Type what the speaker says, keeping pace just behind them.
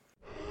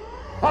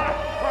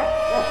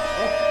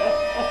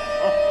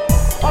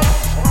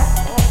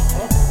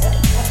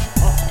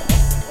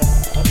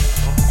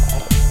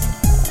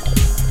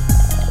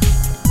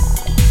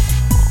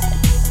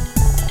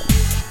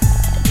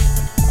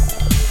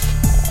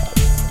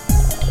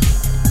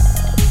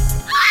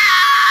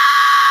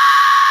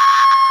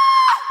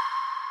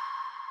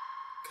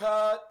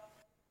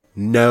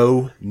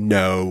No,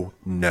 no,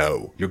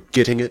 no. You're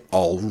getting it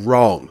all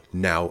wrong.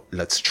 Now,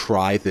 let's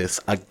try this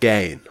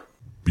again.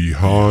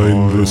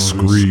 Behind the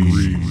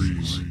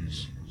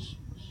screens.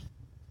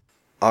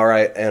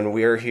 Alright, and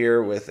we're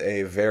here with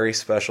a very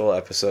special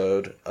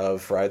episode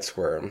of Fried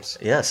Squirms.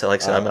 Yes,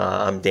 Alexa,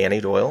 I'm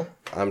Danny Doyle.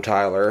 I'm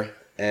Tyler,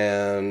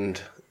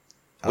 and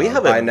we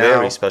have a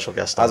very special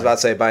guest on. I was about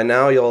to say, by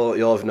now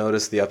you'll have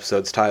noticed the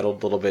episode's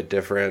titled a little bit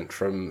different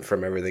from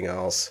everything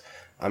else.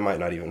 I might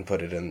not even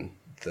put it in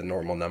the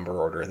normal number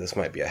order. This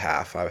might be a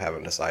half. I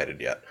haven't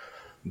decided yet.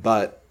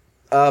 But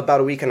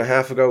about a week and a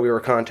half ago, we were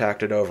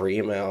contacted over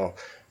email,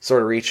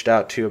 sort of reached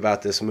out to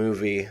about this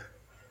movie.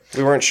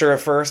 We weren't sure at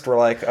first. We're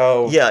like,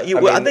 I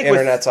think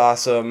internet's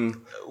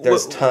awesome.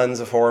 There's tons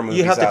of horror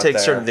movies out there. You have to take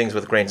certain things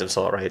with grains of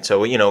salt, right?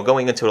 So,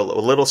 going into it a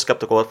little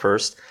skeptical at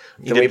first.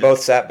 Then we both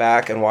sat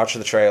back and watched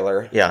the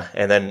trailer. Yeah,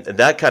 and then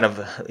that kind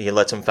of, you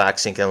let some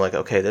facts sink in, like,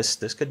 okay, this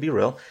could be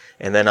real.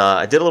 And then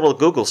I did a little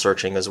Google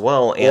searching as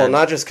well. And well,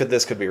 not just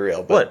this could be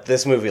real, but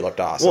this movie looked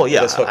awesome. Well,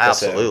 yeah, this hooked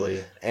absolutely.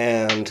 Us in.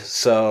 And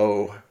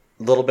so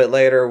a little bit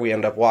later, we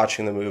end up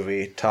watching the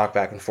movie, talk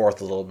back and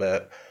forth a little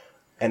bit.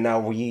 And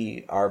now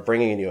we are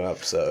bringing a new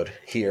episode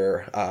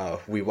here.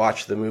 We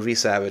watched the movie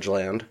Savage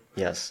Land.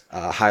 Yes.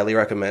 Highly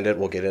recommend it.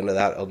 We'll get into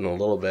that in a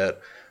little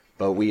bit.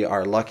 But we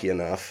are lucky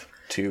enough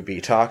to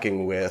be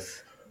talking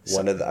with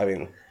one of the,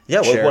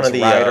 with one of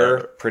the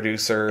writer,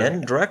 producer,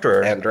 and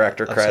director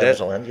credit. Savage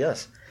Land,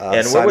 yes.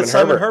 And we're with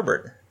Simon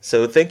Herbert.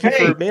 So thank you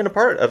for being a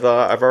part of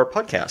our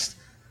podcast.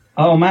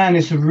 Oh man,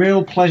 it's a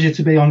real pleasure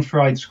to be on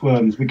Fried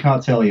Squirms. We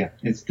can't tell you.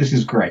 This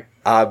is great.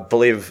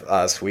 Believe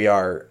us, we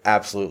are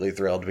absolutely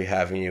thrilled to be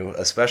having you,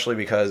 especially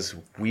because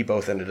we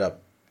both ended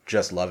up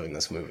just loving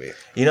this movie.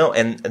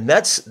 And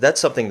that's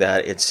something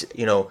that it's,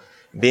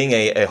 being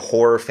a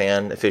horror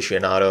fan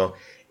aficionado,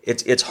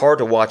 it's hard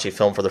to watch a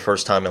film for the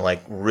first time and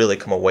like really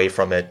come away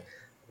from it,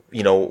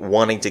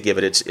 wanting to give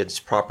it its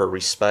proper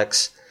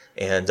respects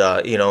and,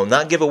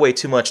 not give away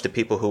too much to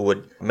people who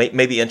would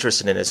may be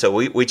interested in it. So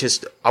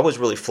I was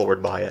really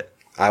floored by it.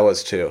 I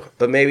was too.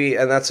 But maybe,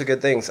 and that's a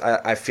good thing,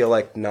 I feel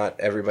like not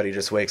everybody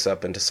just wakes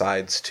up and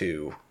decides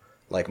to,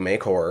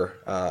 make horror.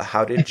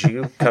 How did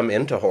you come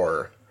into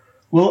horror?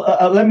 Well,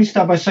 let me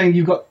start by saying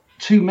you've got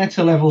two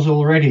meta levels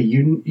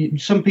already.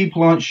 Some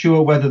people aren't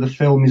sure whether the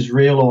film is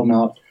real or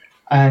not,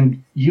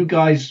 and you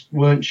guys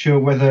weren't sure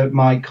whether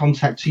my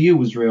contact to you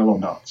was real or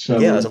not. So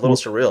yeah, it's a little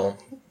surreal.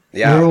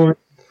 Yeah. We're all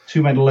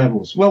two meta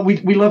levels. Well,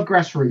 we love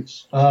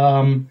grassroots.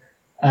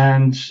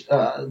 And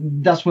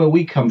that's where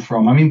we come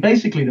from.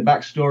 Basically, the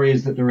backstory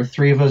is that there are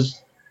three of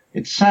us.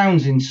 It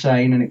sounds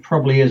insane, and it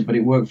probably is, but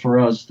it worked for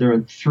us. There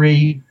are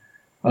three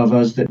of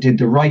us that did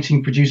the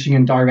writing, producing,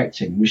 and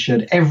directing. We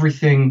shared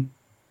everything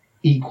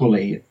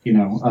equally.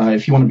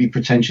 If you want to be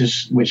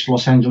pretentious, which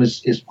Los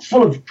Angeles is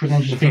full of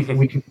pretentious people,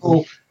 we can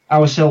call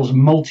ourselves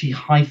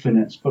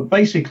multi-hyphenates. But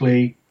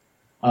basically,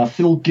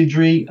 Phil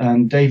Guidry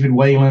and David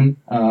Whalen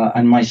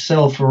and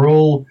myself are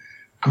all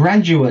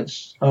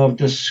graduates of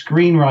the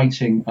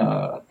screenwriting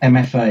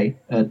MFA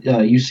at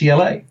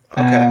UCLA.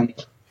 Okay.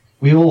 And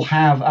we all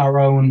have our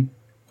own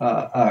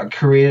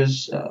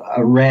careers,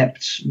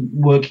 reps,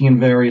 working in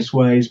various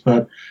ways.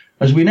 But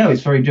as we know,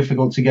 it's very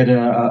difficult to get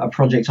a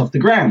project off the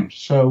ground.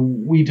 So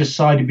we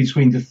decided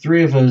between the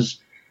three of us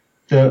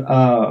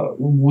that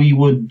we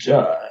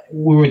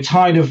were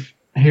tired of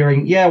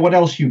hearing, what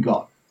else you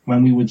got?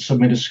 When we would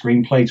submit a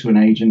screenplay to an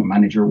agent, a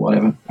manager, or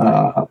whatever,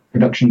 a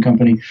production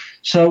company.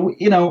 So,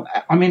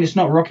 it's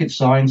not rocket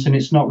science and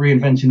it's not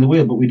reinventing the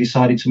wheel, but we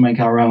decided to make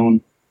our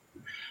own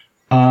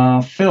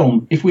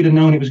film. If we'd have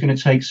known it was going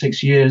to take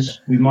 6 years,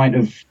 we might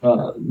have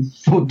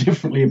thought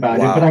differently about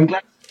it.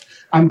 But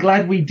I'm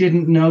glad we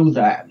didn't know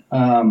that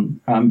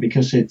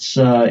because it's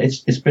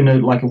been a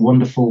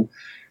wonderful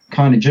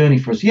kind of journey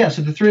for us. Yeah,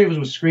 so the three of us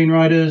were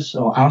screenwriters,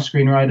 or our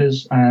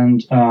screenwriters,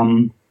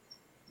 and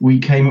we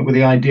came up with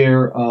the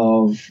idea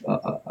of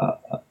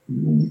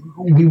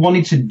we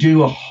wanted to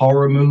do a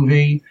horror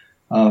movie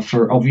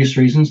for obvious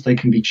reasons. They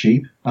can be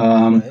cheap.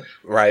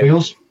 Right.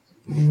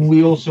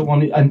 We also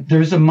wanted, and there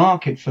is a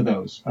market for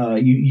those.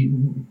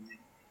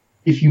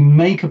 If you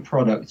make a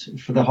product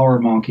for the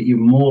horror market, you're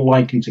more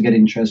likely to get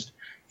interest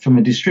from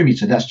a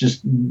distributor. That's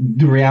just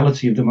the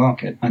reality of the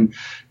market. And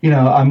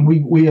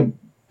we are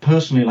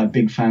personally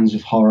big fans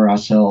of horror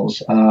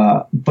ourselves,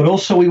 but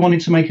also we wanted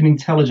to make an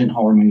intelligent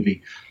horror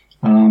movie.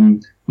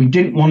 We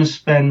didn't want to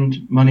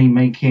spend money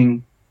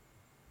making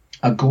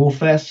a gore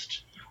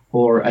fest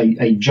or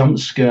a jump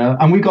scare,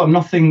 and we've got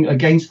nothing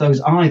against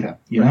those either,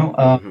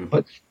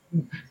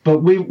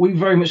 But we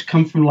very much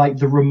come from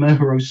the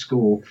Romero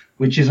school,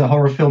 which is a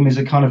horror film is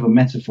a kind of a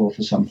metaphor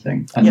for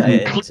something. Like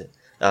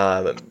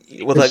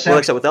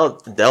I said,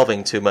 without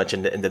delving too much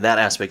into that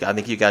aspect, I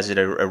think you guys did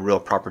a real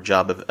proper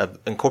job of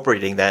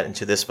incorporating that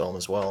into this film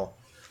as well.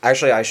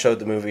 Actually, I showed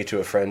the movie to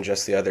a friend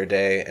just the other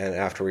day, and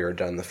after we were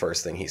done, the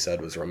first thing he said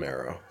was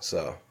Romero.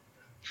 So,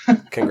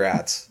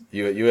 congrats.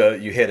 You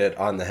hit it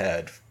on the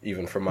head,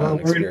 even from my own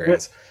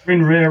experience. We're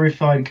in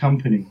rarefied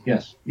company,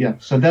 yes. Yeah.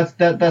 So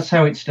that's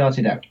how it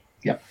started out.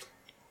 Yeah.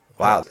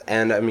 Wow.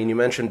 And I mean, you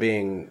mentioned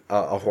being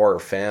a horror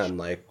fan.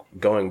 Like,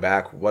 going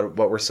back, what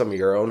were some of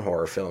your own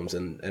horror films,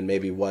 and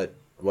maybe what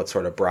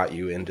sort of brought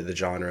you into the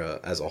genre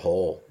as a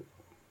whole?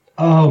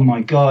 Oh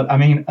my God! I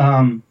mean,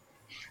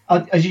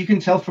 as you can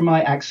tell from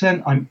my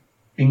accent, I'm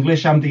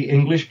English. I'm the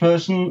English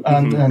person,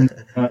 and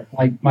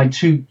my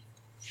two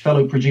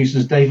fellow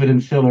producers, David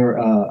and Phil, are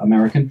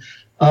American.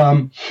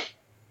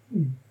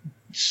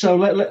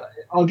 So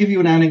I'll give you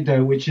an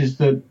anecdote, which is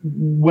that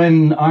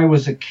when I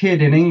was a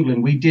kid in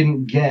England, we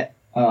didn't get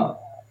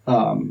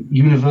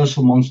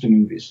Universal monster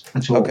movies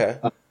at all. Okay.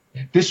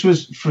 This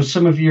was, for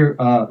some of your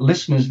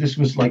listeners, this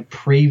was like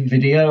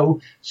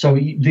pre-video. So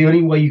the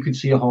only way you could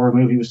see a horror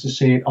movie was to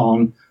see it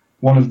on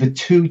one of the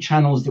two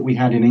channels that we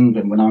had in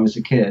England when I was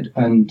a kid.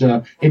 And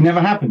it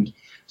never happened.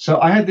 So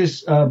I had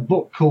this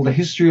book called The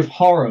History of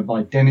Horror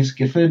by Dennis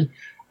Gifford.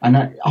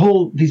 And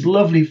these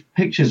lovely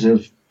pictures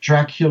of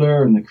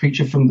Dracula and the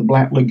creature from the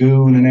Black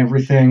Lagoon and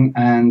everything.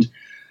 And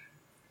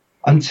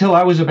until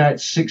I was about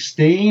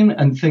 16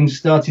 and things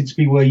started to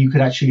be where you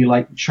could actually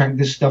like track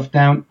this stuff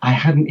down, I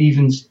hadn't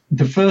even,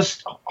 the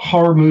first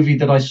horror movie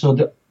that I saw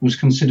that was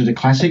considered a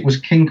classic was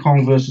King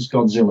Kong versus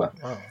Godzilla.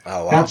 Oh,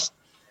 wow.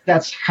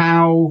 That's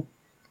how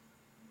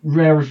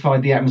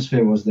rarefied the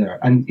atmosphere was there.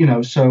 And,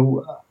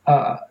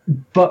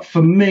 but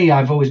for me,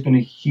 I've always been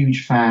a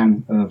huge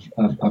fan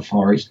of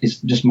horror. It's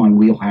just my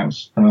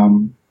wheelhouse.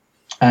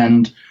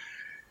 And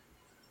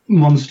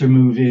monster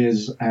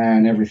movies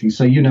and everything.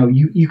 So,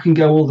 you can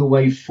go all the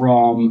way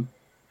from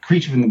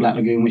Creature from the Black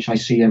Lagoon, which I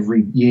see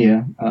every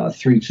year,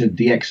 through to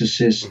The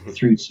Exorcist,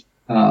 through to,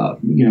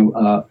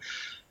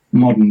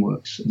 modern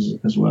works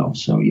as well.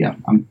 So, yeah,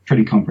 I'm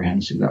pretty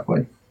comprehensive that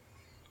way.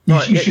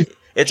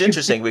 It's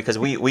interesting because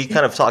we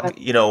kind of talk,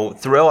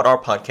 throughout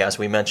our podcast,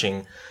 we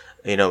mention,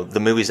 the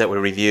movies that we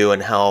review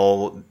and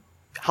how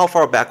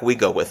far back we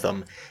go with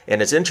them.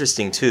 And it's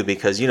interesting too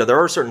because, there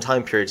are certain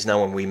time periods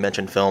now when we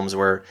mention films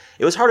where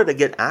it was harder to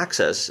get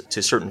access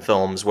to certain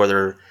films,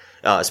 whether,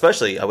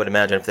 especially I would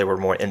imagine if they were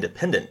more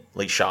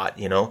independently shot,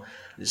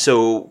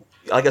 So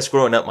I guess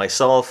growing up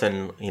myself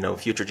and,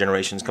 future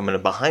generations coming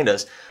in behind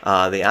us,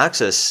 the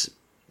access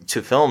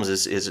to films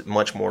is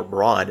much more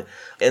broad.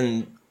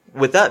 And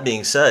with that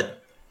being said,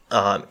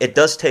 it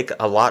does take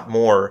a lot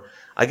more,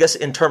 I guess,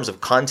 in terms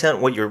of content,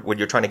 what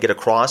you're trying to get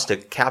across to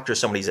capture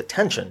somebody's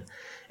attention.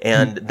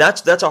 And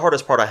that's the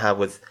hardest part I have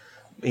with,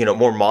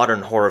 more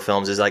modern horror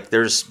films is like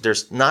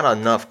there's not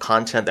enough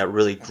content that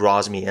really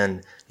draws me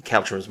in,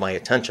 captures my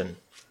attention.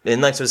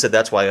 And like I said,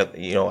 that's why,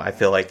 I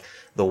feel like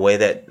the way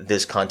that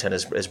this content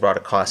is brought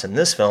across in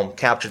this film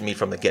captured me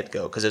from the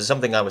get-go because it's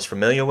something I was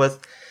familiar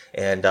with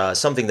and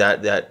something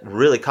that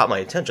really caught my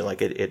attention.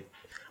 Like it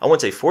I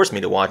wouldn't say forced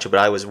me to watch it, but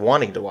I was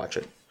wanting to watch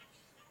it.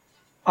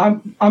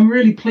 I'm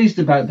really pleased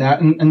about that,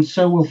 and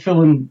so will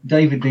Phil and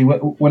David be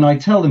when I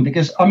tell them,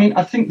 because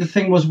I think the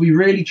thing was we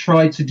really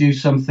tried to do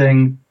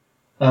something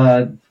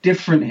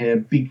different here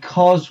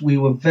because we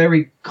were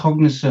very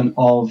cognizant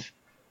of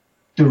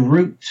the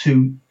route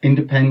to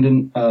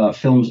independent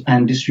films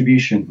and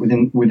distribution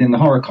within the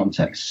horror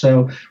context.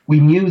 So we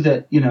knew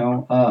that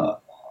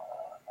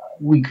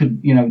we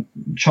could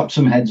chop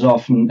some heads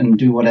off and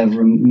do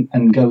whatever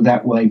and go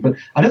that way, but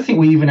I don't think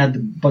we even had the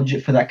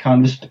budget for that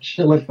kind of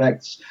special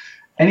effects.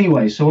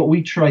 Anyway, so what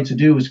we tried to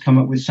do was come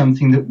up with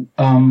something that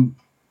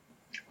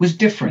was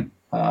different.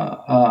 What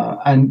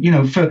are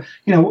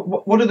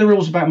the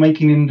rules about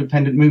making an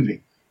independent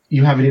movie?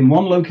 You have it in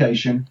one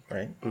location,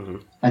 right? Mm-hmm.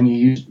 And you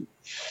use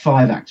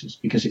 5 actors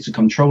because it's a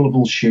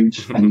controllable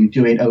shoot, and you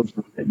do it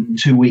over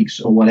 2 weeks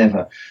or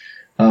whatever.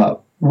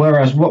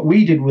 Whereas what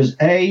we did was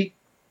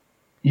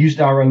used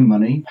our own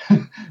money,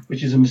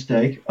 which is a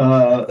mistake.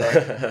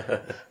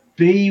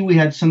 B, we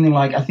had something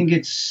like, I think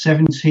it's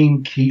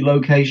 17 key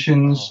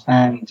locations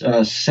and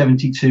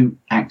 72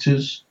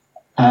 actors.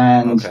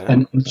 And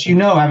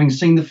having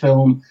seen the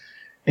film,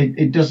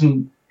 it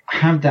doesn't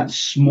have that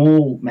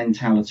small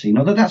mentality.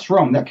 Not that that's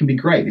wrong. That can be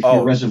great.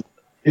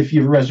 If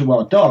you're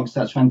Reservoir Dogs,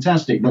 that's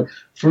fantastic. But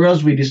for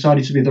us, we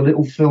decided to be the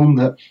little film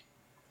that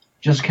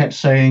just kept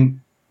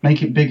saying,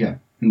 make it bigger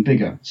and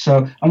bigger.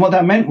 So, and what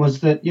that meant was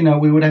that,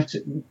 we would have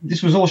to,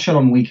 this was all shot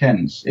on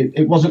weekends.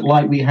 It wasn't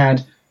like we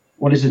had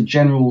what is a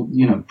general,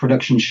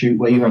 production shoot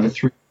where you have a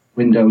 3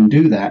 window and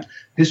do that.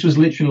 This was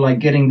literally like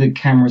getting the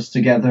cameras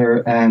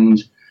together.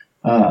 And,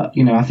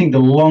 I think the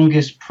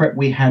longest prep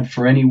we had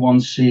for any one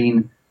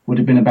scene would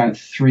have been about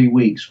 3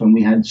 weeks when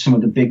we had some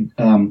of the big,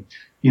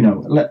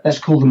 let's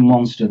call them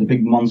the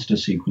big monster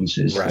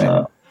sequences.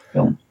 Right.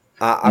 Film.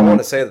 I want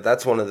to say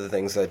that's one of the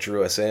things that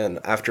drew us in.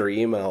 After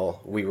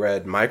Email, we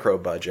read Micro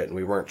Budget, and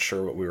we weren't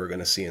sure what we were going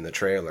to see in the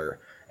trailer.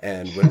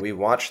 And when we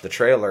watched the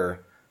trailer,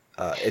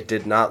 it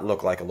did not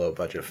look like a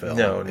low-budget film.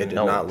 No, it did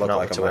not look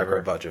like whatsoever. a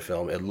micro-budget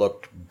film. It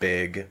looked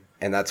big,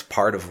 and that's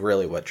part of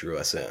really what drew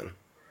us in.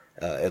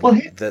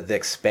 The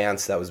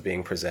expanse that was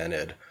being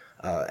presented.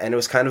 And it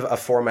was kind of a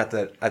format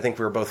that I think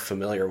we were both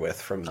familiar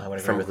with from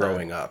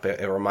growing up.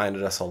 It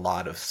reminded us a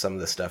lot of some of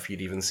the stuff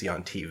you'd even see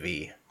on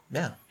TV.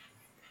 Yeah.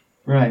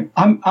 Right.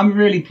 I'm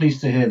really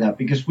pleased to hear that,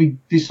 because we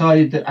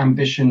decided that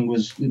ambition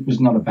was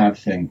not a bad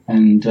thing,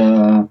 and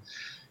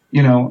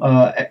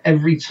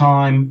every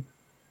time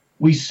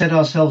we set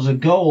ourselves a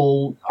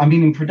goal, I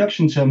mean, in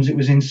production terms, it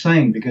was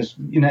insane, because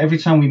every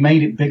time we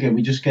made it bigger,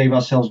 we just gave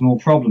ourselves more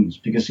problems,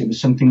 because it was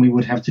something we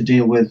would have to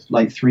deal with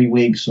like 3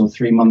 weeks or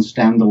 3 months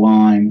down the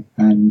line,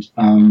 and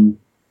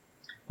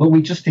but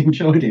we just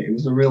enjoyed it. It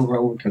was a real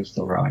roller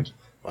coaster ride.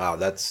 Wow,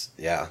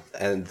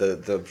 and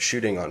the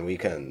shooting on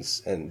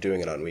weekends and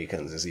doing it on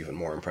weekends is even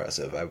more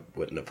impressive. I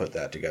wouldn't have put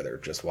that together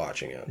just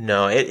watching it.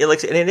 No,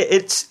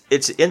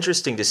 it's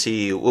interesting to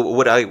see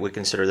what I would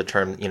consider the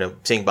term,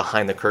 seeing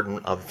behind the curtain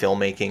of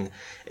filmmaking,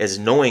 is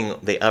knowing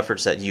the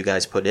efforts that you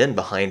guys put in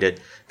behind it,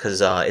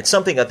 because it's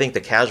something I think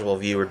the casual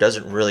viewer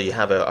doesn't really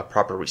have a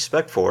proper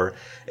respect for.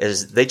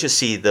 Is they just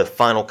see the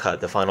final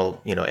cut, the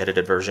final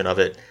edited version of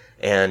it,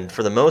 and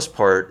for the most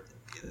part,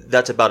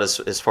 that's about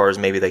as far as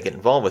maybe they get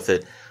involved with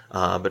it.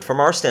 But from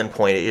our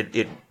standpoint,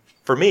 it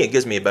for me, it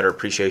gives me a better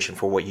appreciation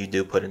for what you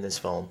do put in this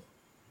film.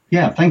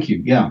 Yeah, thank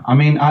you. Yeah, I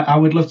mean, I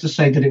would love to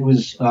say that it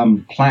was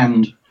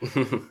planned,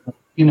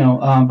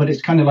 but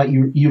it's kind of like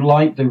you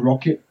light the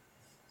rocket,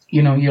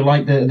 you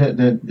light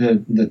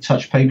the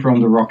touch paper on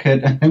the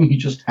rocket, and then you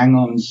just hang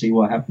on and see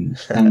what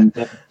happens.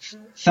 And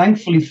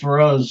thankfully for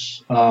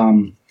us,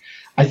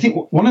 I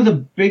think one of the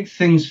big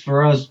things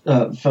for us,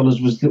 fellas,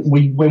 was that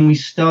when we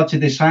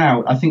started this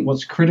out, I think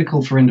what's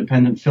critical for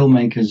independent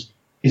filmmakers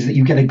is that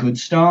you get a good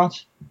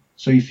start,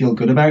 so you feel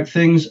good about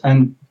things.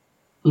 And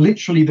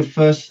literally the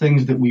first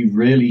things that we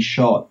really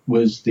shot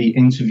was the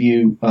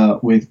interview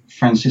with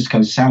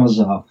Francisco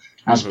Salazar,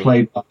 as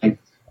played by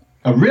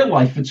a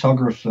real-life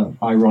photographer,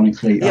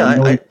 ironically.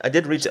 Yeah, I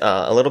did read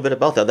a little bit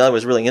about that. That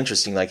was really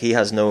interesting. Like, he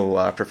has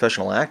no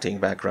professional acting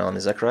background.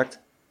 Is that correct?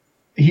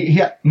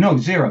 No,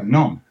 zero,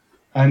 none.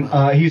 And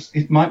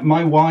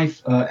my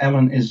wife,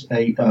 Ellen, is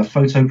a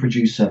photo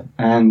producer,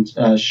 and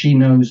she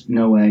knows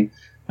Noé,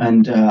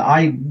 and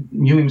I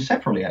knew him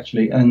separately,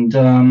 actually.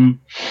 And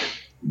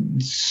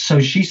so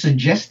she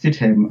suggested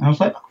him. I was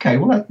like, okay,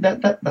 well,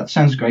 that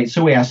sounds great.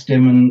 So we asked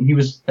him, and he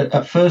was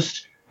at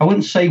first, I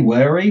wouldn't say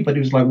wary, but he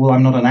was like, well,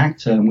 I'm not an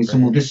actor. And we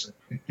said, well, this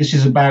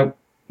is about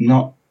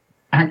not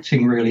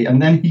acting, really.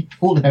 And then he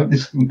pulled out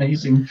this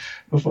amazing,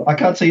 I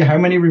can't tell you how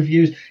many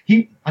reviews.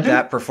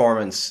 That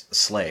performance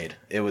slayed.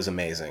 It was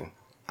amazing.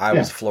 I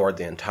was floored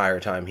the entire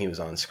time he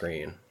was on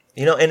screen.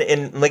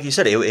 And like you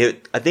said,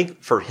 I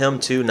think for him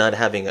too, not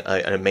having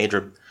a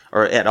major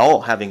or at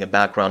all having a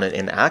background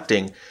in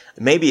acting,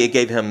 maybe it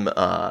gave him,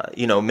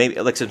 maybe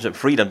like some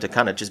freedom to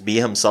kind of just be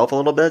himself a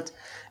little bit,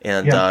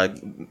 and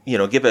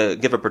give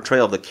a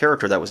portrayal of the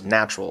character that was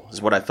natural.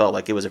 Is what I felt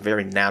like. It was a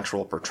very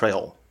natural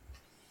portrayal.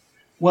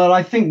 Well,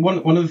 I think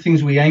one of the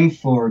things we aimed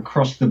for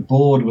across the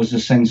board was a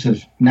sense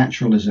of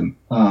naturalism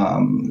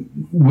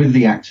with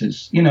the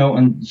actors,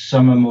 and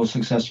some are more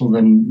successful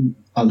than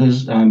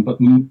others. But,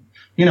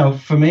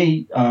 for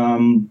me,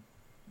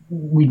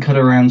 we cut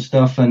around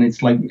stuff, and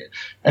it's like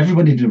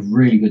everybody did a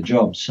really good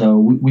job. So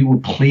we were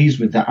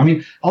pleased with that. I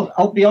mean,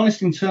 I'll be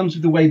honest, in terms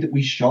of the way that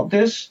we shot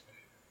this,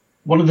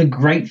 one of the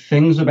great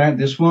things about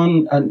this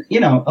one, and,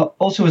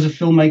 also as a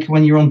filmmaker,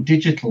 when you're on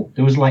digital,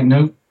 there was like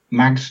no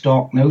mag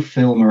stock, no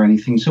film or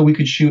anything, so we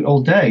could shoot all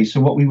day.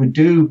 So what we would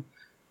do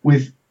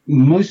with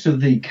most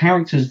of the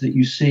characters that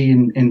you see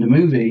in the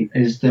movie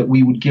is that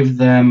we would give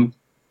them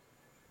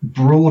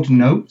broad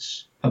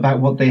notes about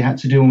what they had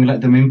to do, and we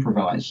let them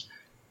improvise.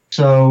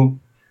 So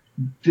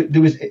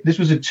this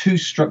was a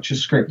 2-structure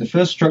script. The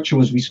first structure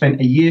was we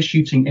spent a year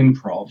shooting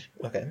improv.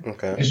 Okay.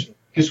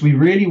 Because we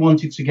really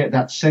wanted to get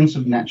that sense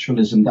of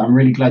naturalism that I'm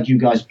really glad you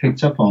guys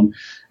picked up on.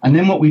 And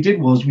then what we did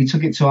was we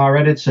took it to our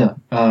editor,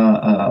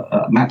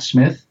 Matt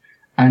Smith,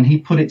 and he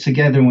put it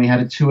together, and we had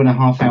a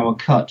 2.5-hour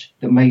cut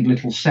that made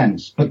little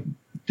sense. But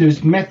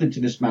there's method to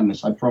this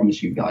madness, I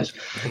promise you guys.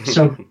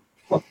 So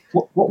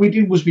what we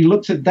did was we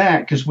looked at that,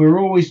 because we were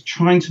always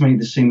trying to make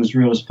the scene as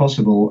real as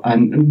possible.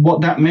 And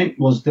what that meant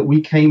was that we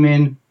came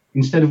in,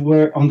 instead of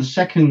on the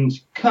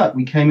second cut,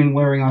 we came in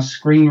wearing our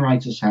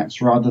screenwriter's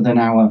hats rather than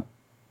our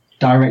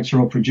director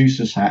or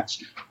producer's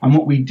hats. And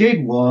what we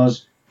did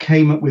was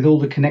came up with all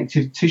the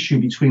connective tissue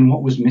between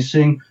what was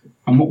missing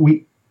and what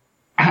we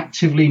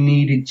actively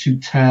needed to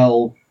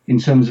tell in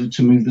terms of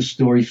to move the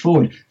story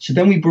forward. So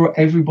then we brought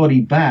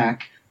everybody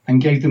back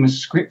and gave them a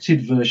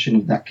scripted version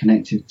of that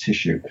connective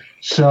tissue.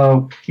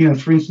 So,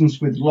 for instance,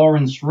 with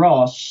Lawrence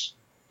Ross,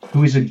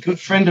 who is a good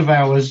friend of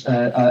ours,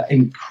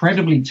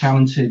 incredibly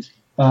talented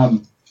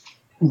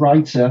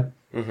writer.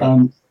 He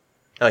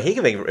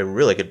can make a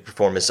really good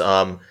performance.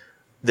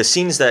 The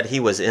scenes that he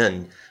was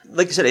in,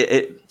 like I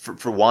said,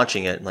 for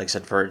watching it, like I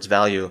said, for its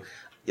value,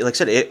 like I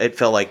said, it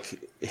felt like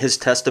his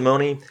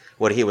testimony,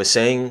 what he was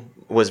saying,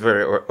 was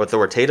very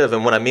authoritative.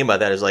 And what I mean by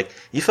that is, like,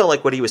 you felt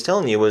like what he was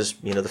telling you was,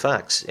 the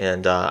facts.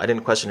 And I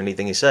didn't question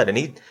anything he said. And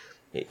he,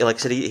 like I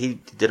said, he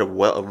did a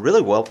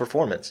really well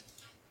performance.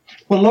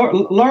 Well,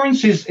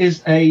 Lawrence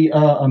is a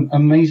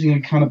amazingly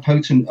kind of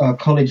potent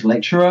college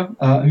lecturer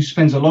who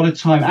spends a lot of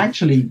time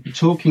actually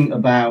talking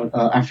about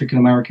African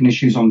American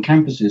issues on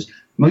campuses.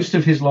 Most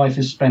of his life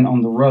is spent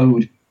on the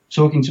road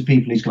talking to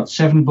people. He's got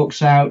 7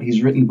 books out.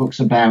 He's written books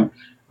about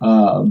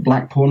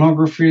black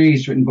pornography.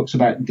 He's written books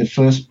about the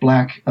first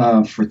black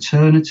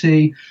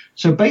fraternity.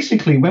 So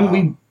basically,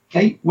 when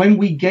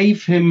we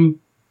gave him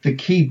the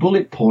key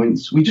bullet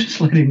points, we just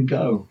let him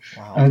go.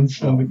 Wow. And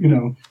so,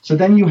 so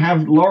then you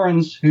have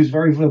Lawrence, who's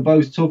very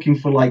verbose, talking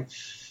for like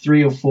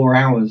 3 or 4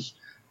 hours.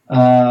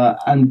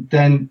 And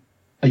then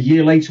a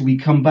year later, we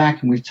come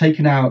back and we've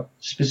taken out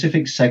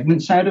specific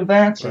segments out of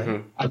that,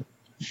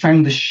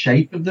 found the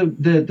shape of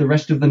the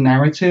rest of the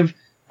narrative,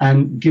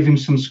 and give him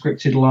some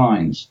scripted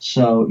lines.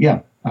 So,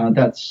 yeah.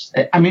 It's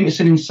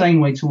an insane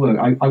way to work.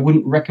 I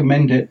wouldn't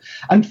recommend it.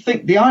 And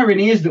the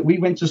irony is that we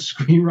went to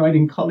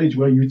screenwriting college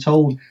where you're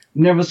told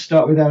never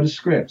start without a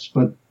script,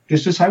 but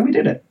this is how we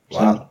did it.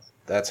 Wow, So,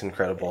 that's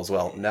incredible as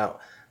well. Now,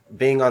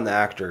 being on the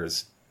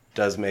actors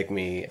does make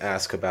me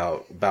ask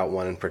about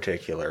one in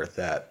particular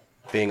that,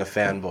 being a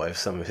fanboy of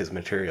some of his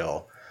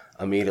material,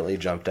 immediately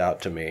jumped out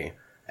to me.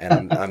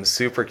 And I'm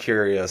super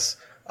curious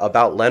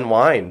about Len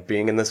Wein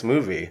being in this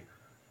movie.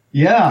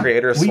 yeah.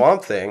 Creator of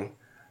Swamp Thing.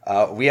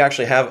 We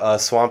actually have a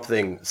Swamp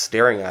Thing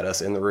staring at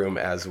us in the room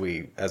as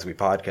we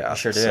podcast.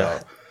 Sure do. So,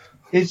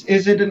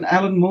 Is it an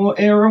Alan Moore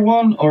era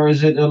one, or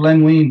is it a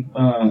Len Wein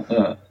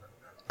era?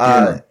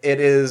 it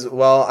is.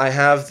 Well, I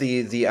have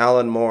the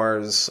Alan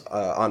Moore's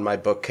on my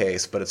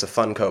bookcase, but it's a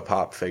Funko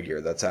Pop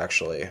figure that's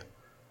actually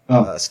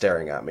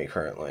staring at me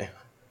currently.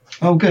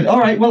 Oh, good. All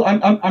right. Well,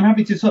 I'm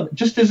happy to talk.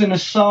 Just as an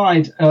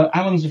aside,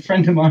 Alan's a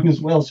friend of mine as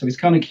well, so he's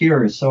kind of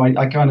curious. So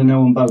I kind of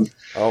know them both.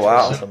 Oh,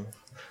 wow. Awesome.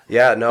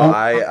 Yeah, no,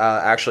 I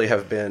actually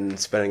have been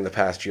spending the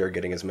past year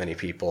getting as many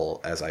people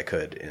as I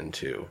could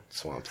into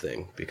Swamp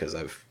Thing because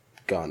I've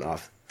gone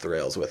off the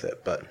rails with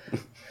it. But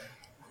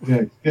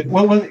Good.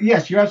 Well,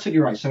 yes, you're absolutely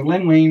right. So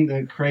Len Wein,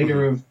 the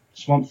creator of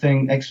Swamp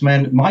Thing,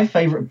 X-Men, my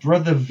favorite,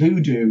 Brother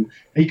Voodoo.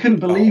 He couldn't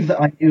believe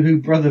that I knew who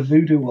Brother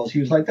Voodoo was. He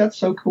was like, "That's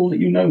so cool that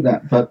you know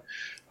that." But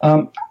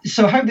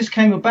so how this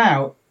came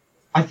about,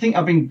 I think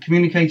I've been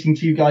communicating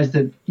to you guys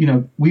that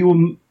we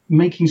were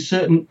making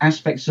certain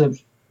aspects of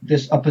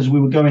this up as we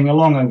were going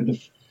along over the,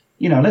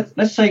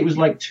 let's say it was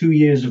like 2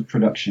 years of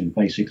production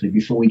basically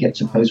before we get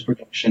to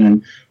post-production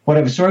and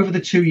whatever. So over the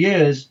 2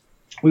 years,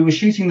 we were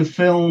shooting the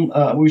film,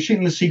 we were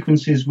shooting the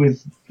sequences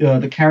with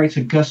the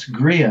character Gus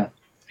Greer,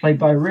 played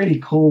by a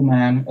really cool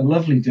man, a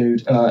lovely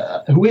dude,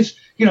 who is,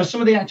 some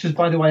of the actors,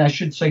 by the way, I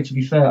should say to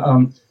be fair,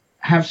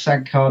 have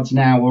SAG cards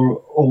now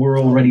or were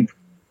already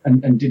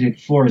and did it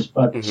for us.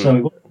 But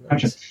so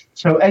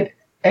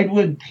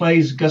Edward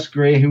plays Gus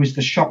Greer, who is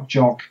the shock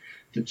jock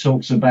that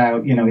talks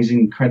about, his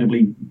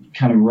incredibly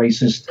kind of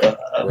racist,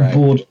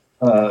 bored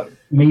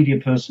media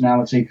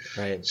personality.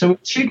 Right. So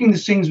shooting the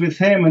scenes with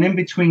him, and in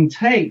between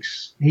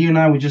takes, he and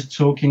I were just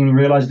talking and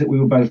realized that we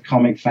were both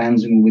comic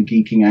fans and we were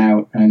geeking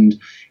out. And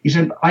he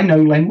said, "I know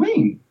Len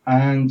Wein."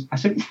 And I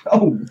said,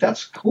 "Oh,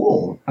 that's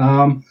cool."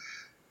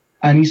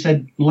 And he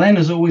said, "Len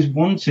has always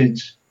wanted,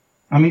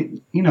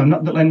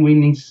 not that Len Wein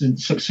needs to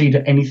succeed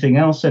at anything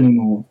else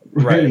anymore,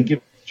 really, give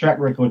a track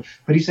record.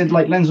 But he said,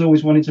 Len's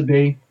always wanted to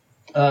be,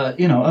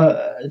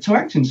 to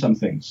act in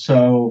something."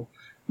 So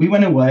we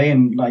went away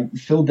and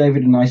Phil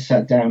David and I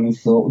sat down and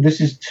thought,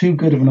 this is too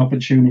good of an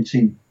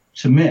opportunity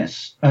to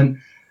miss. And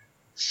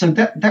so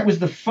that was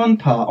the fun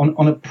part.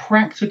 On a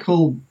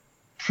practical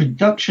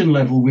production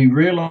level, we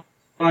realized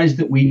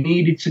that we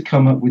needed to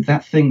come up with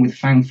that thing with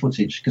found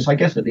footage, because I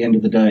guess at the end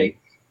of the day,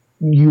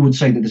 you would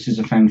say that this is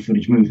a found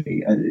footage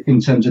movie in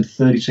terms of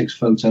 36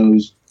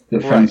 photos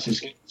that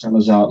Francis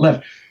Salazar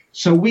left.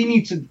 So we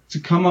need to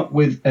come up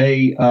with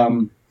a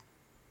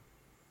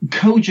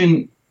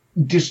cogent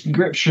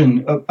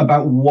description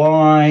about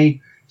why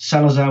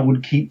Salazar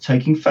would keep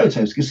taking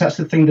photos, because that's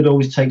the thing that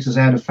always takes us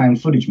out of found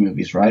footage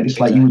movies, right? It's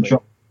like you would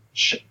drop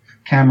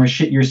camera,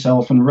 shit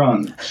yourself, and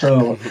run.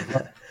 So,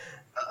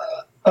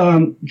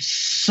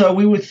 so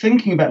we were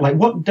thinking about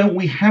what don't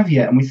we have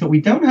yet, and we thought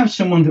we don't have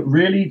someone that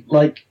really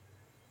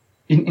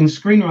in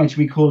screenwriting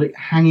we call it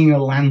hanging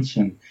a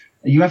lantern.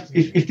 You have to,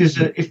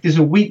 if there's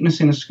a weakness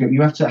in a script,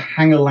 you have to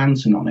hang a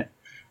lantern on it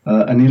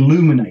and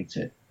illuminate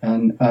it.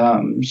 And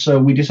so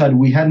we decided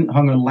we hadn't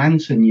hung a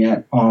lantern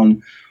yet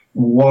on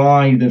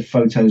why the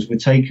photos were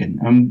taken.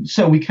 And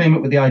so we came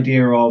up with the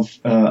idea of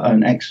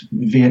an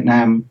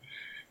ex-Vietnam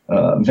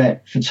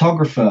vet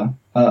photographer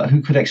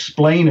who could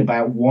explain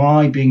about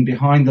why being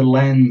behind the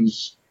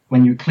lens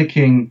when you're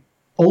clicking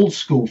old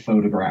school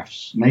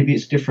photographs, maybe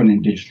it's different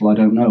in digital, I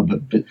don't know,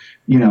 but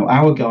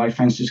our guy,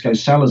 Francisco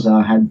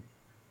Salazar, had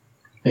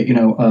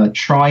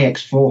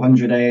Tri-X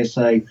 400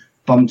 ASA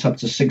bumped up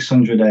to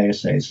 600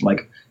 ASA. It's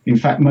in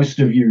fact, most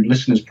of you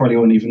listeners probably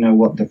won't even know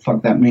what the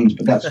fuck that means,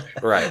 but that's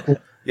right.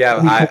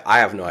 Yeah, I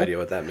have no idea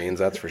what that means.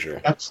 That's for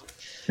sure. That's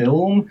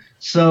film.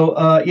 So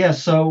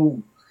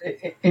so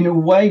in a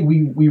way,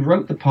 we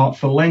wrote the part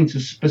for Len to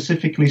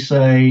specifically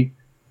say,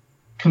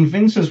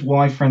 convince us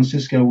why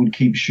Francisco would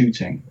keep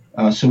shooting.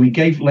 So we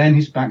gave Len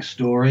his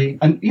backstory.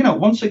 And,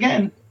 once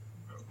again,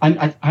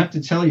 I have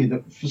to tell you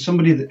that for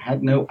somebody that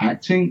had no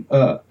acting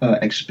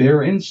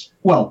experience,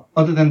 well,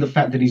 other than the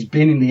fact that he's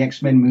been in the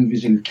X-Men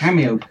movies in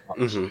cameo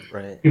parts,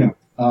 right.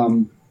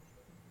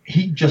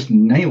 He just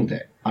nailed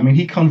it. I mean,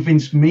 he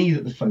convinced me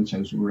that the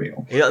photos were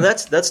real. And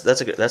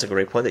that's a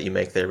great point that you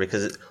make there,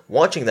 because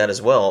watching that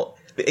as well,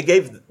 it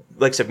gave,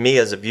 like I said, me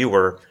as a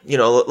viewer,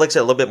 like I said,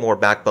 a little bit more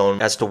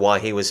backbone as to why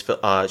he was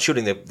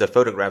shooting the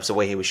photographs the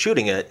way he was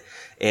shooting it,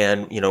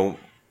 and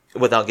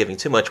without giving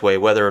too much away,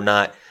 whether or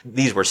not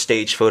these were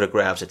staged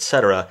photographs,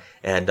 etc.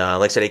 And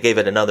like I said, it gave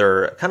it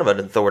another kind of an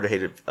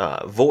authoritative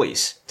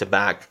voice to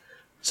back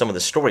some of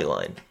the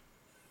storyline.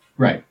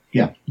 Right.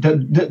 Yeah.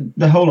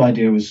 The whole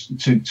idea was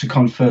to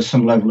confer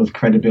some level of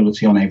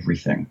credibility on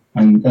everything,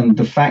 and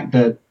the fact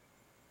that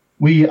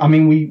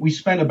we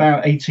spent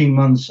about 18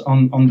 months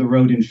on the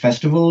road in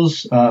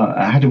festivals.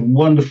 I had a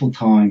wonderful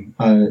time.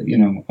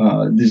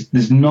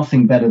 There's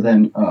nothing better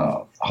than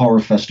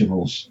horror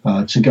festivals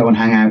to go and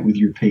hang out with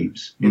your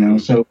peeps.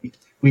 So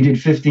we did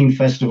 15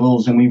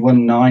 festivals and we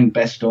won 9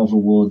 Best of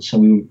awards. So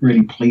we were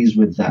really pleased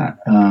with that.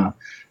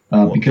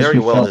 Because very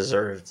well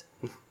deserved.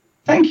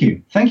 Thank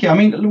you. I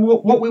mean,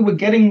 what we were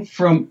getting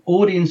from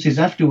audiences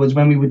afterwards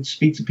when we would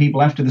speak to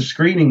people after the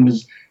screening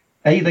was,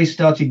 they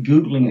started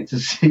Googling it to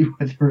see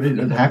whether it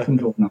had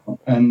happened or not.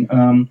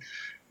 And,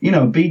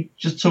 B,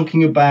 just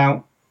talking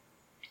about,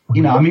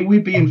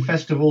 we'd be in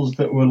festivals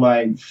that were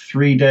like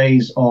 3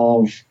 days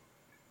of,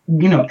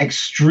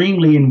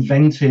 extremely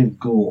inventive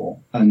gore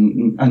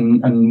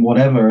and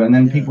whatever. And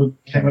then people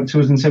came up to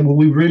us and said, well,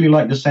 we really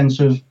like the sense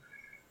of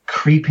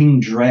creeping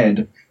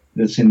dread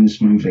that's in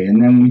this movie.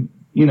 And then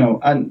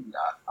and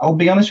I'll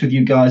be honest with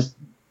you guys,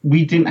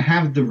 we didn't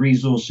have the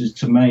resources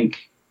to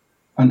make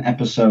an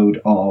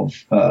episode of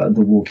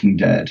The Walking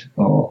Dead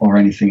or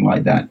anything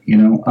like that.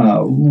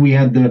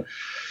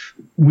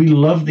 We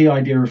loved the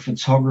idea of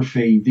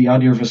photography, the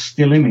idea of a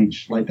still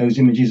image, like those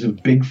images of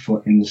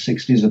Bigfoot in the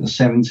 60s or the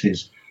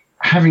 70s,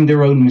 having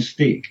their own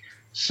mystique.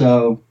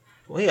 So,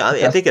 well, yeah,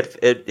 I think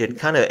it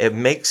kind of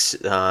makes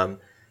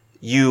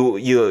you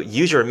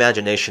use your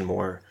imagination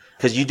more,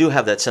 because you do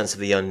have that sense of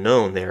the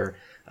unknown there.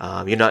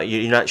 You're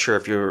not sure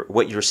if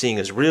what you're seeing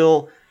is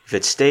real, if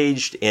it's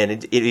staged, and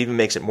it even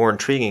makes it more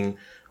intriguing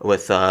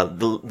with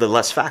the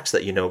less facts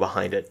that you know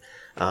behind it.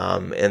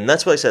 And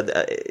that's what I said.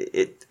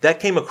 That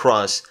came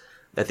across,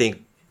 I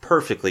think,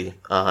 perfectly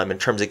in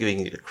terms of giving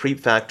you the creep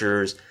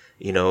factors.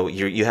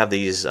 You have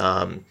these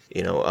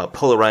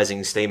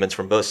polarizing statements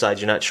from both sides.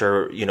 You're not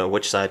sure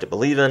which side to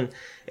believe in,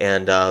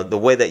 and the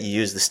way that you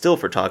use the still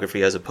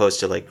photography as opposed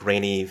to like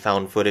grainy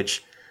found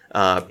footage.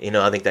 I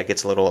think that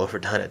gets a little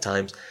overdone at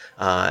times.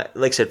 Like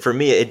I said, for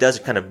me, it does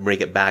kind of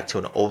bring it back to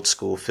an old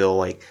school feel.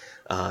 Like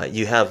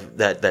you have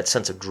that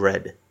sense of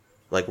dread,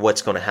 like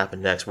what's going to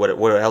happen next? What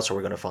else are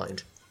we going to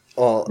find?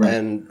 Well, right.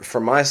 And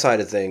from my side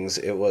of things,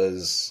 it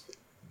was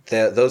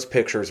those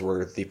pictures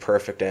were the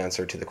perfect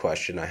answer to the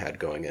question I had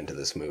going into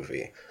this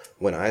movie.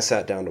 When I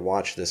sat down to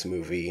watch this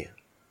movie,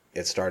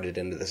 it started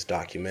into this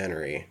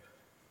documentary,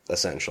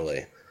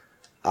 essentially.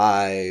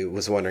 I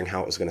was wondering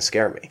how it was going to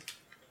scare me.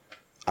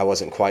 I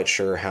wasn't quite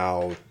sure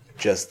how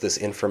just this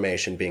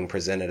information being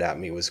presented at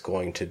me was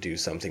going to do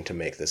something to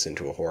make this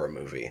into a horror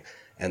movie.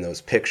 And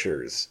those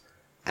pictures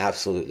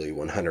absolutely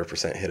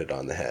 100% hit it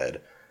on the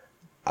head.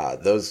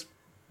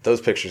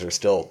 Those pictures are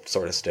still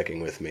sort of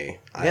sticking with me.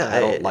 I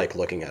don't like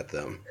looking at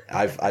them.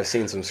 I've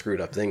seen some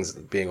screwed up things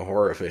being a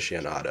horror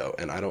aficionado,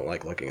 and I don't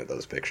like looking at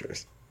those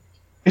pictures.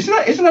 Isn't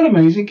that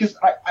amazing? Because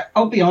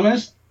I'll be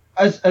honest,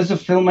 as a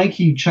filmmaker,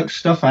 you chuck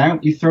stuff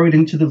out, you throw it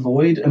into the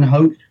void and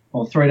hope,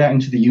 or throw it out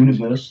into the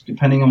universe,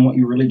 depending on what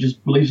your religious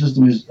belief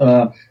system is,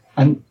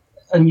 and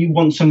you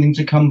want something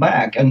to come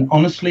back. And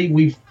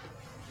honestly,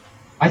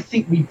 I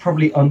think we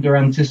probably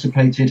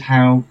under-anticipated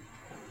how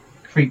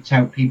creeped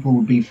out people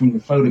would be from the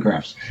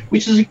photographs,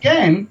 which is,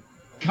 again,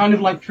 kind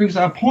of like proves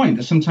our point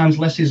that sometimes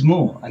less is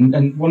more.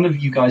 And one of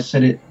you guys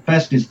said it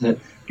best, is that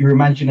your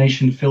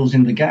imagination fills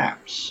in the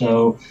gaps.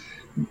 So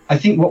I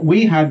think what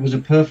we had was a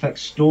perfect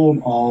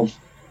storm of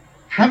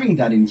having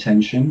that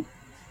intention,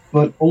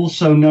 but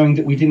also knowing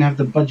that we didn't have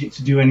the budget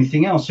to do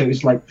anything else. So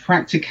it's like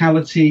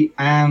practicality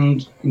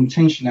and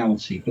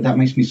intentionality, but that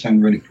makes me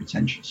sound really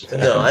pretentious.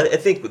 No, I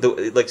think,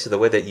 the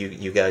way that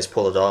you guys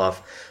pull it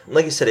off,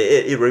 like I said,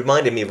 it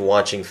reminded me of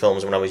watching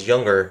films when I was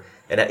younger,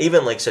 and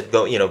even, like I said,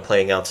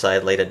 playing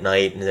outside late at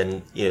night, and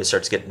then, it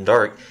starts getting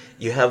dark.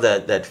 You have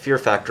that fear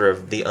factor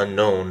of the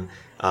unknown,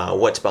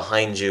 what's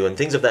behind you, and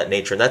things of that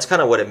nature, and that's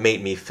kind of what it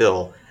made me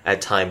feel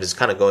at times, is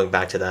kind of going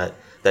back to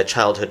that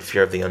childhood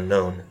fear of the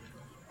unknown.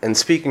 And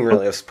speaking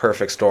really of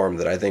perfect storm,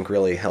 that I think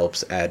really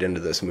helps add into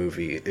this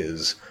movie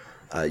is,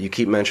 you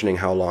keep mentioning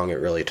how long it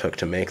really took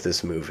to make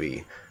this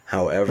movie.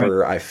 However,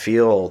 right. I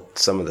feel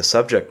some of the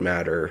subject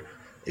matter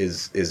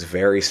is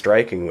very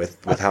striking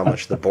with how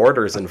much the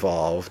border's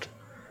involved.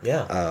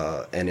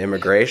 Yeah. And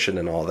immigration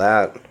and all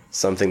that.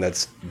 Something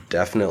that's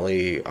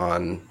definitely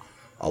on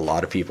a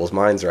lot of people's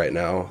minds right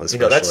now,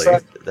 especially.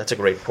 That's a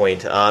great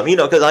point.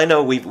 Because I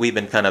know we've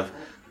been kind of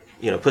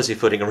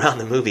pussyfooting around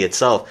the movie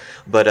itself,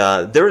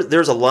 but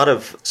there's a lot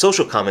of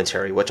social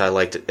commentary which I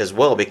liked as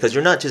well, because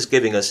you're not just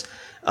giving us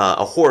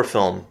a horror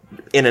film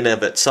in and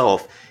of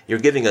itself. You're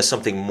giving us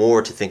something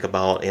more to think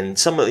about, and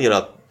some of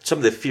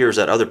the fears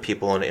that other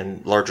people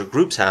in larger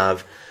groups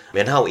have,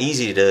 and how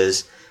easy it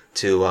is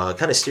to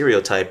kind of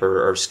stereotype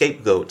or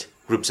scapegoat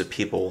groups of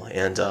people.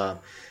 And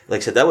like I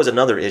said, that was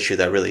another issue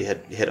that really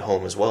hit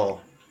home as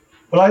well.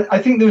 Well,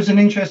 I think there was an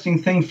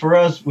interesting thing for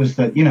us was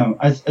that,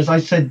 as I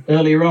said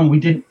earlier on, we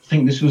didn't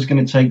think this was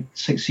going to take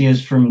 6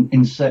 years from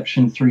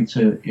inception through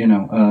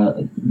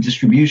to,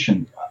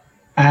 distribution.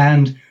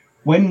 And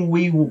when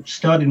we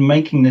started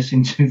making this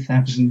in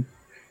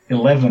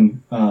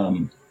 2011,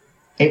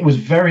 it was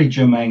very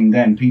germane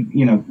then.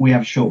 We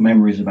have short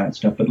memories about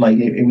stuff, but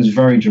it was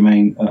very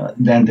germane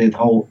then, the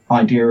whole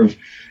idea of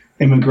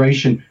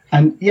immigration.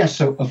 And yes,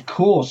 so of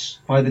course,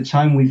 by the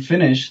time we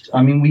finished,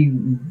 I mean, we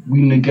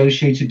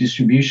negotiated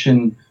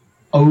distribution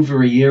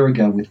over a year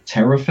ago with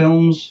Terror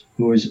Films,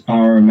 who is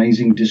our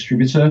amazing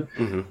distributor.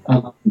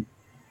 Mm-hmm.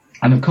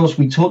 And of course,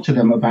 we talked to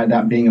them about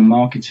that being a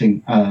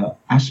marketing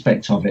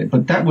aspect of it.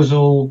 But that was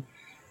all,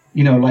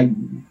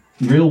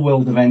 real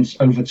world events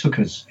overtook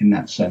us in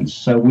that sense.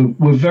 So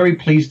we're very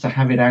pleased to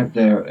have it out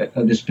there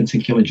at this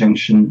particular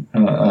juncture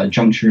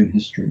in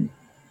history.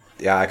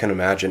 Yeah, I can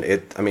imagine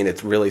it. I mean,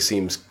 it really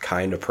seems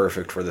kind of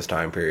perfect for this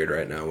time period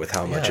right now, with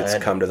how much it's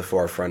come to the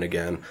forefront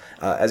again.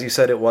 As you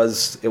said, it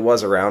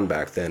was around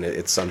back then.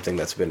 It's something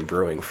that's been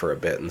brewing for a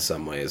bit in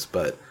some ways,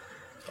 but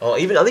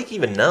I think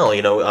even now,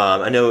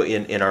 I know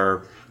in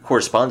our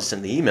correspondence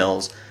in the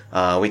emails,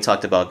 we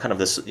talked about kind of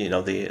this,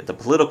 the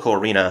political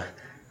arena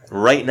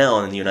right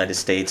now in the United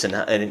States,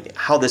 and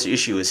how this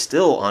issue is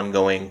still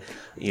ongoing.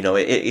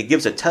 It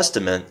gives a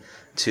testament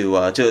to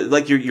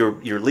like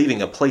you're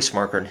leaving a place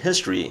marker in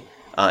history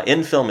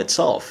in film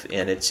itself,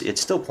 and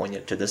it's still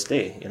poignant to this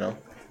day.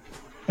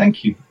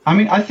 Thank you. I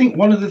mean, I think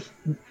one of the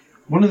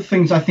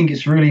things I think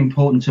it's really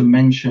important to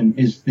mention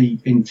is the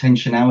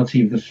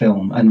intentionality of the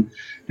film, and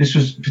this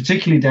was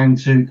particularly down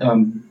to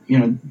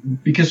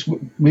because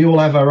we all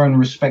have our own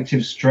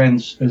respective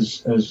strengths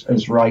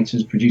as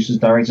writers, producers,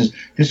 directors.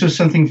 This was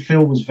something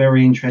Phil was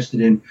very interested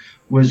in,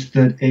 was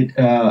that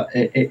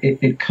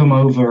it come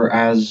over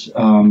as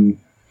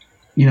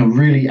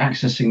really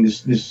accessing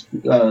this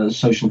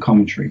social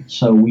commentary.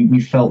 So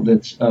we felt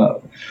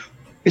that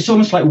it's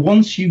almost like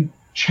once you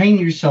chain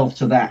yourself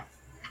to that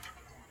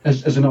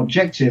as an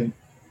objective,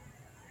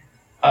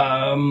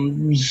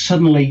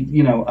 suddenly,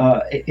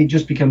 it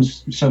just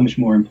becomes so much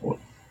more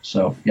important.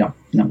 So,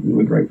 we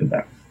were great with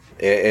that.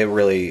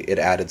 It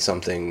added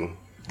something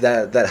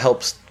that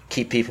helps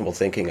keep people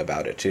thinking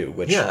about it too,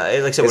 which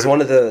is one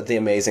of the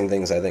amazing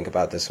things I think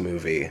about this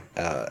movie,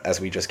 as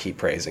we just keep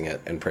praising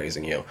it and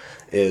praising you,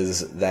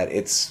 is that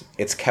it's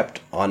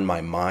kept on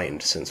my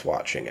mind since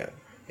watching it.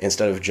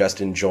 Instead of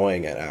just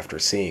enjoying it after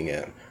seeing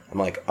it, I'm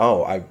like,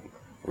 oh, I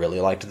really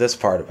liked this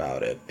part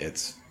about it.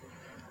 It's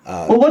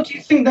well, what do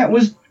you think that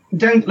was?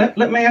 Dan, let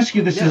me ask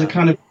you this as a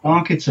kind of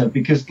marketer,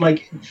 because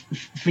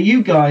for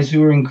you guys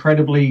who are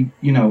incredibly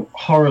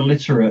horror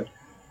literate,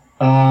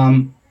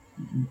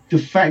 the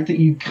fact that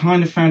you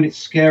kind of found it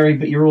scary,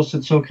 but you're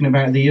also talking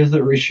about the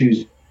other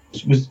issues,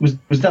 was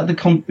that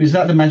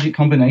the magic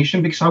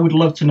combination? Because I would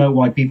love to know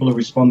why people are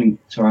responding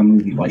to our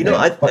movie like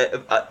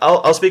that.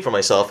 I'll speak for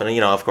myself,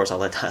 and of course I'll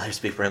let Tyler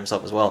speak for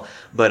himself as well.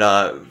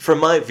 But from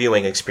my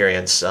viewing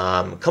experience,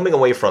 coming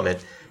away from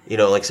it,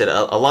 like I said,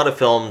 a lot of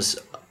films,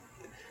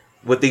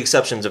 with the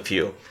exceptions of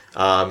few,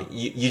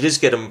 you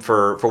just get them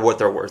for what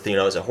they're worth.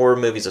 It's a horror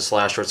movie, it's a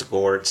slasher, it's a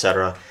gore,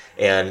 etc.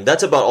 And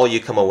that's about all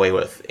you come away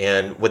with.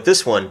 And with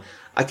this one,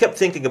 I kept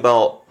thinking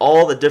about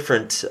all the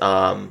different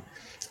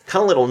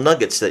kind of little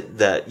nuggets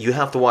that you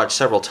have to watch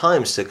several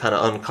times to kind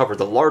of uncover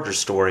the larger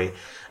story.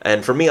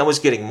 And for me, I was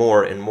getting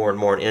more and more and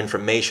more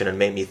information, and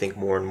made me think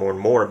more and more and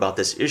more about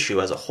this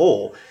issue as a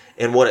whole,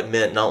 and what it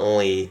meant not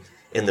only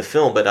in the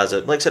film, but as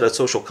like I said, a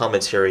social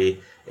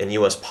commentary in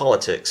U.S.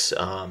 politics.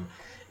 And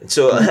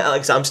so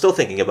I'm still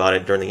thinking about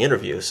it during the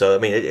interview. So, I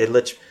mean, it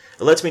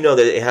lets me know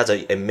that it has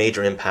a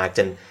major impact.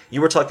 And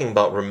you were talking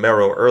about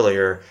Romero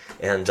earlier,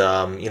 and,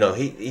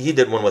 he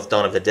did one with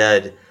Dawn of the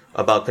Dead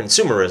about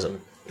consumerism.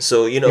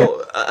 So,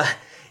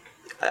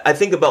 I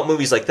think about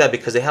movies like that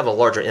because they have a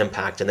larger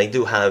impact, and they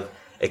do have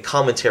a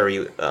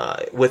commentary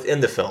within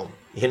the film,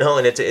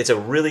 and it's a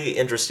really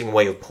interesting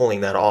way of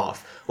pulling that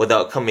off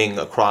without coming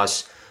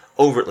across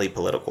overtly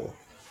political.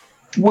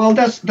 Well,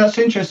 that's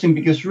interesting,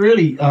 because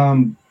really,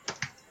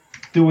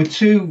 there were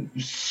two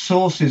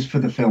sources for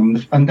the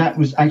film, and that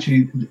was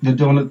actually the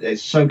Dawn.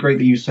 It's so great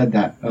that you said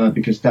that,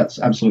 because that's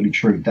absolutely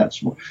true.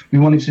 That's what we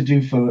wanted to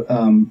do for.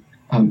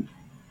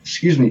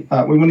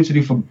 We wanted to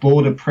do for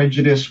Border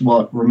Prejudice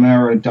what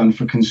Romero had done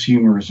for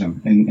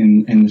consumerism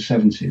in the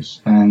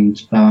 70s.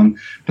 And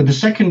but the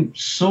second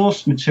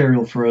source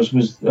material for us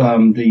was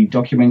the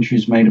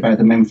documentaries made about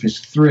the Memphis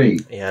Three.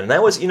 Yeah, and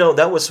that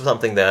was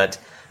something that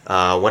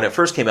when it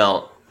first came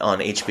out, on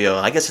HBO,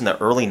 I guess in the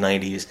early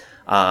 90s.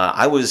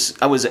 I was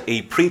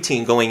a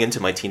preteen going into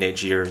my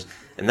teenage years,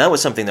 and that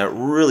was something that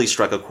really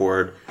struck a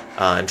chord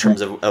in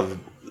terms of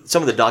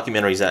some of the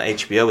documentaries that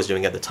HBO was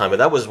doing at the time. But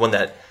that was one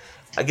that,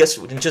 I guess,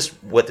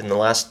 just within the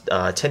last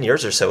 10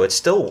 years or so, it's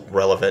still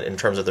relevant in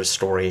terms of their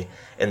story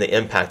and the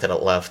impact that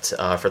it left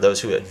for those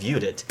who had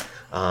viewed it.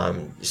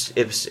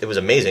 It was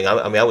amazing.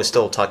 I mean, I was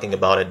still talking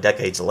about it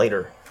decades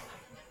later.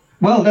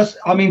 Well,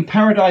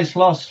 Paradise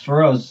Lost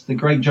for us, the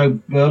great Joe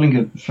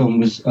Berlinger film,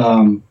 was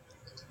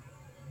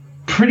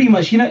pretty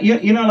much,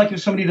 like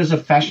if somebody does a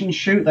fashion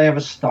shoot, they have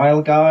a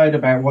style guide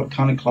about what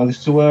kind of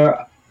clothes to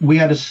wear. We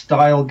had a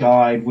style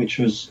guide, which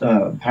was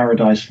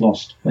Paradise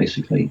Lost,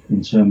 basically,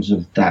 in terms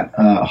of that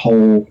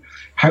whole.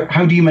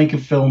 How do you make a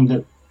film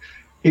that,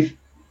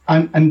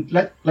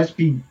 let's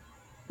be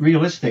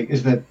realistic,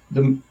 is that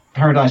the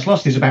Paradise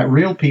Lost is about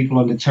real people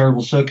under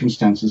terrible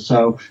circumstances.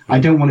 So I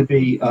don't want to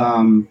be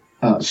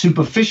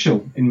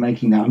superficial in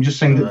making that. I'm just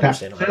saying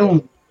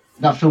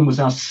that film was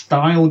our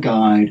style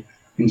guide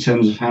in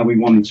terms of how we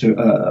wanted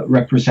to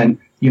represent,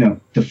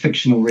 the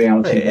fictional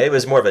reality. It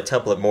was more of a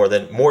template,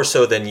 more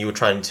so than you were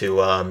trying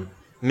to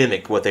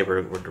mimic what they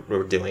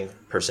were doing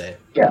per se.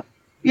 Yeah.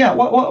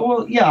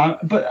 Well, yeah.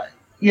 But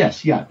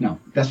yes, yeah. No,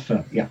 that's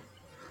fair. Yeah.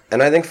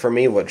 And I think for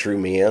me, what drew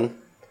me in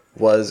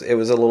was it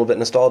was a little bit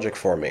nostalgic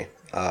for me.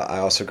 I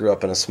also grew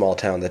up in a small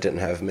town that didn't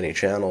have many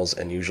channels,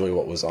 and usually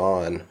what was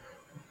on,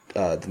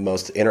 the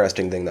most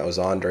interesting thing that was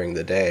on during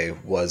the day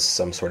was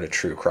some sort of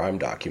true crime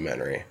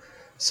documentary.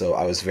 So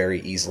I was very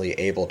easily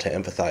able to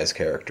empathize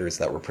characters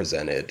that were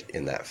presented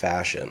in that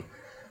fashion.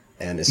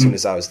 And as soon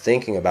as I was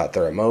thinking about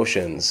their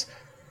emotions,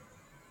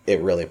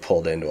 it really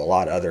pulled into a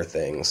lot of other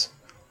things.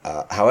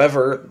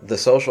 However, the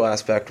social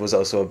aspect was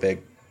also a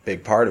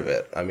big part of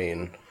it. I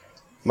mean,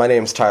 my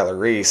name's Tyler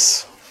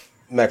Reese,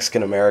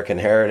 Mexican-American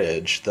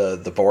heritage.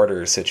 The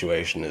border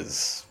situation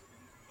is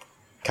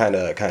kind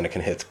of can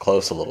hit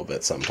close a little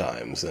bit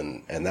sometimes.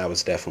 And that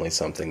was definitely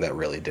something that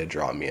really did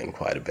draw me in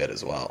quite a bit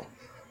as well.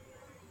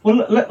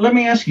 Well, let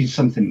me ask you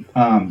something,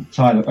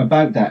 Tyler,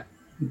 about that,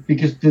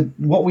 because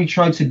what we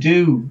tried to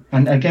do,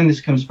 and again, this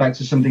comes back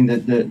to something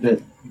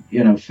that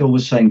Phil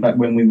was saying back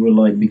when we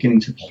were beginning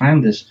to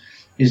plan this,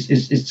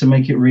 is to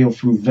make it real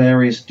through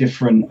various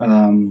different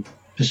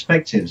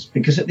perspectives.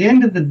 Because at the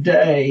end of the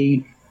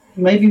day,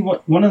 maybe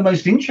one of the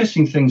most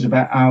interesting things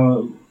about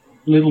our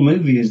little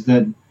movie is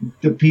that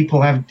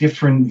people have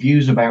different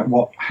views about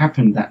what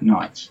happened that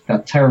night,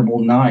 that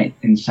terrible night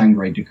in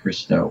Sangre de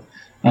Cristo.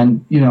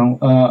 And,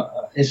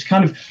 it's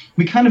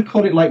we kind of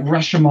call it like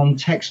Rashomon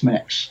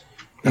Tex-Mex.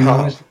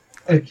 Nice.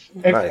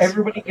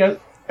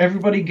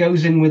 Everybody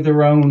goes in with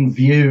their own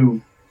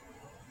view,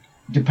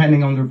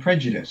 depending on their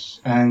prejudice.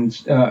 And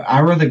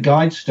our other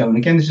guide stone,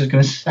 again, this is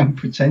going to sound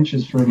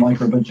pretentious for a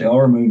micro-budget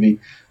horror movie,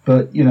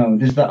 but,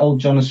 there's that old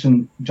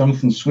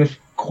Jonathan Swift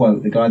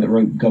quote, the guy that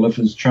wrote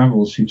Gulliver's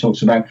Travels, who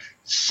talks about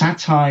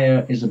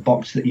satire is a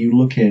box that you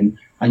look in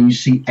and you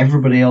see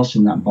everybody else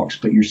in that box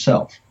but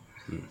yourself.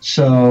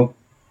 So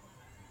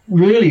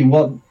really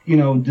what,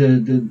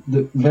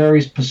 the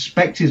various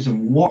perspectives of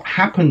what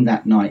happened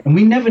that night, and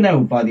we never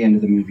know by the end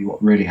of the movie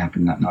what really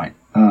happened that night,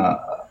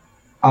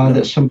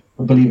 that some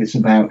people believe it's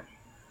about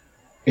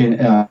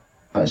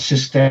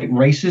systemic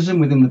racism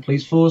within the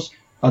police force,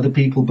 other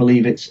people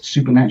believe it's a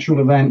supernatural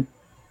event,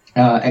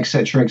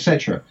 etc.,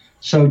 etc.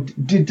 So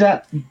did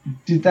that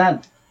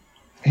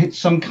hit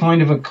some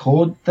kind of a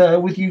chord there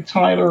with you,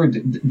 Tyler, or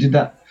did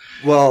that?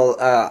 Well,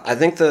 I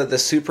think the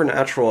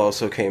supernatural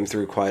also came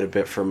through quite a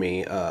bit for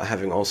me,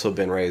 having also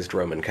been raised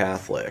Roman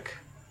Catholic.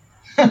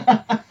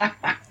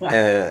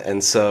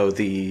 and so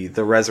the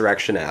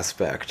resurrection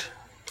aspect.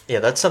 Yeah,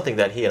 that's something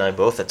that he and I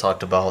both had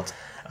talked about,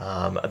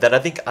 that I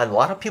think a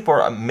lot of people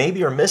are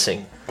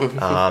missing.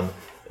 I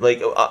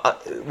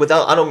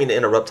don't mean to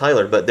interrupt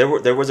Tyler, but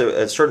there was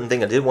a certain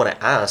thing I did want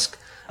to ask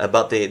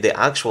about the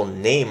actual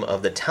name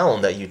of the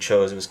town that you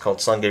chose. It was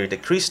called Sangre de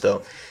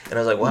Cristo. And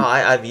I was like, wow,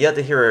 I've yet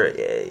to hear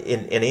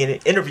in an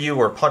interview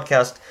or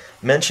podcast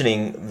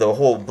mentioning the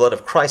whole blood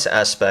of Christ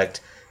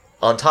aspect,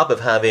 on top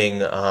of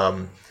having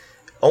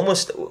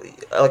almost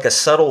like a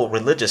subtle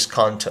religious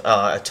tone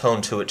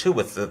to it too,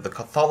 with the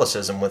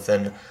Catholicism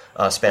within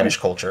Spanish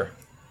culture.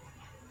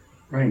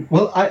 Right.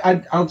 Well,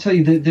 I'll tell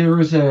you that there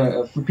is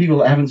for people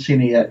that haven't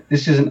seen it yet,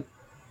 this isn't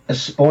a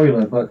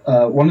spoiler,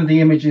 but one of the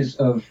images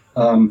of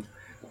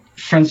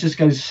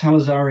Francisco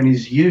Salazar in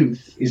his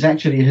youth is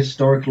actually a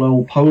historical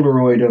old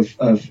Polaroid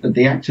of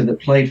the actor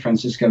that played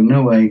Francisco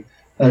Noe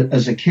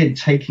as a kid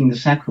taking the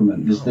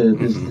sacrament. There's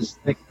this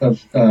thing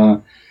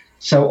of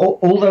so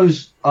all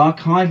those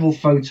archival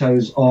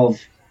photos of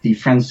the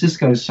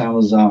Francisco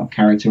Salazar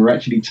character were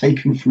actually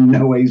taken from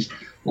Noe's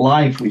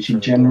life, which he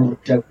generally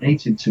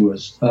donated to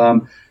us.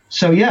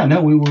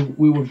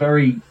 We were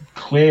very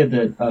clear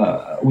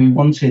that we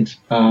wanted.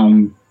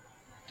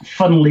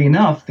 Funnily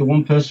enough, the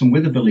one person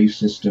with a belief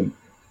system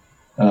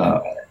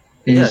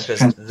is...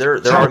 because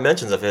there are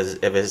mentions of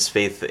his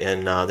faith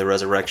in the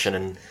resurrection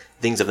and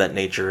things of that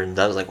nature, and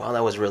I was like, wow,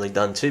 that was really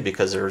done too,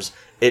 because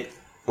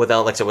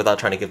without, like I said, without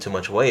trying to give too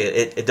much away,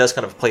 it does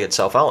kind of play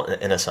itself out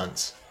in a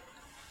sense.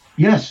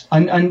 Yes,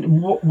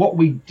 and what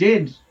we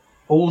did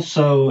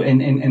also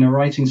in a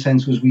writing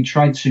sense was we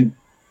tried to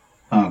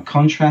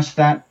contrast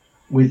that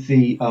with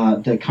the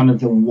kind of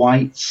the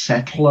white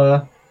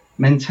settler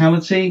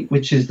mentality,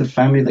 which is the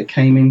family that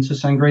came into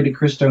Sangre de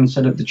Cristo and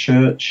set up the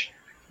church,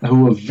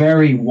 who were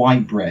very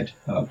white bread,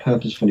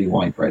 purposefully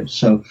white bread.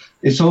 So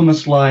it's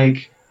almost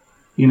like,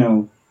 you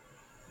know,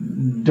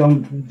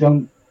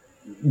 don't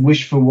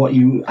wish for what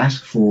you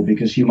ask for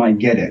because you might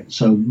get it.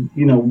 So,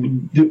 you know,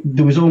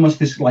 there was almost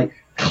this like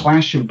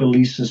clash of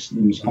belief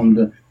systems on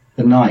the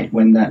night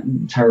when that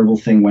terrible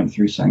thing went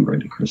through Sangre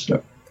de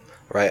Cristo.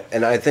 Right,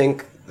 and I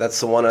think that's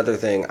the one other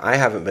thing. I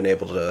haven't been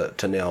able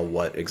to nail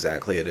what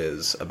exactly it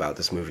is about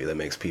this movie that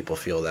makes people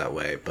feel that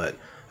way, but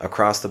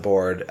across the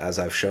board, as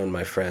I've shown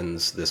my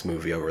friends this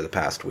movie over the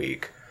past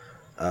week,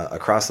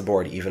 across the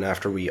board, even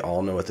after we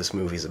all know what this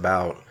movie's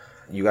about,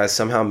 you guys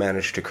somehow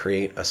managed to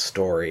create a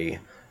story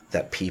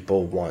that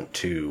people want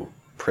to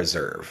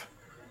preserve.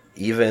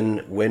 Even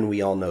when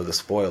we all know the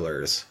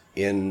spoilers,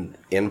 in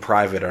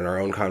private, in our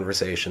own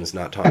conversations,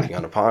 not talking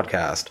on a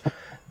podcast,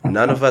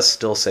 none of us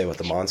still say what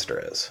the monster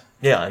is.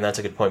 Yeah, and that's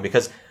a good point,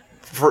 because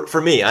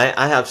for me,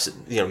 I have,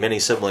 you know, many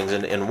siblings,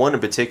 and one in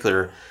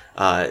particular,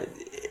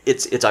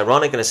 it's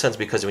ironic in a sense,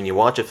 because when you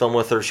watch a film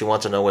with her, she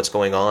wants to know what's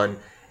going on,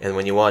 and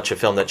when you watch a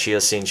film that she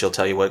has seen, she'll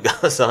tell you what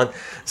goes on.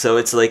 So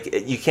it's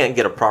like you can't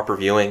get a proper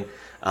viewing.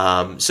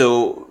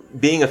 So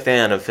being a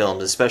fan of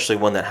films, especially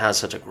one that has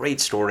such a great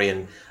story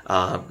and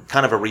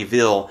kind of a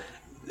reveal,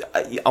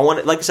 I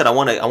want, like I said, I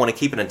want to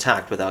keep it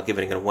intact without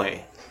giving it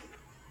away.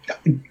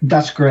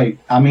 That's great.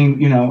 I mean,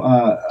 you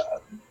know,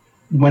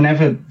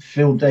 whenever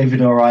Phil,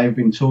 David, or I have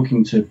been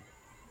talking to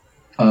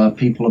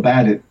people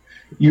about it,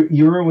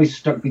 you're always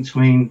stuck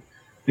between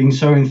being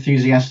so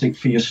enthusiastic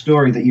for your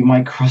story that you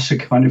might cross a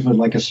kind of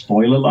like a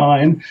spoiler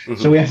line.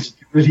 Mm-hmm. So we have to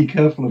be really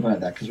careful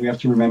about that, because we have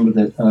to remember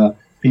that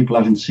people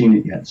haven't seen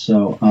it yet.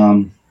 So,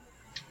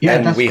 yeah,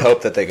 and we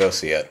hope that they go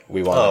see it.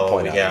 We want to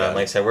point out. Yeah, like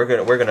I said, we're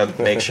gonna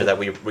make sure that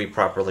we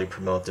properly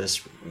promote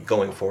this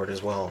going forward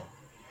as well.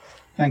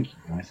 Thank you,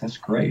 guys. That's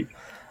great.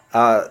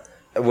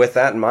 With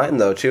that in mind,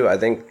 though, too, I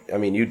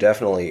mean, you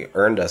definitely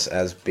earned us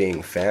as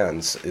being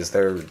fans. Is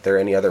there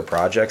any other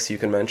projects you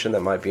can mention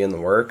that might be in the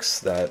works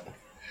that?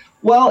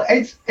 Well,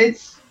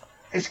 it's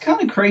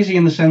kind of crazy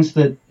in the sense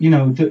that, you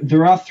know,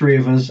 there are three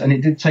of us, and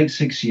it did take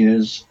 6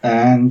 years.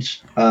 And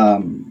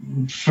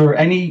for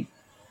any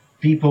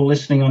people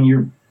listening on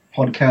your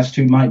podcast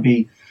who might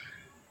be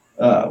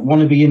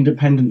want to be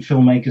independent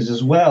filmmakers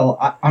as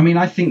well, I mean,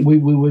 I think we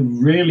were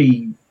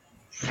really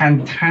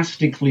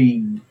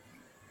fantastically.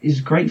 Is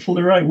grateful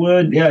the right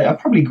word? Yeah, I'm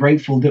probably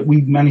grateful that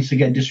we managed to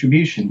get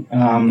distribution.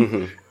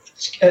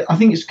 I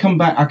think it's come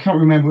back. I can't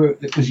remember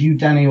if it was you,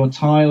 Danny, or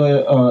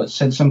Tyler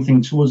said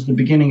something towards the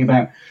beginning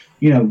about,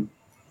 you know,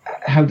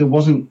 how there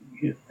wasn't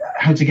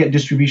how to get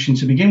distribution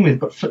to begin with.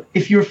 But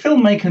if you're a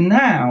filmmaker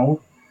now,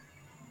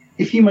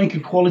 if you make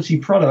a quality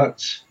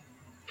product,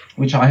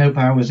 which I hope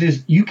ours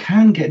is, you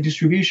can get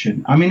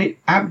distribution. I mean, it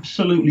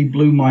absolutely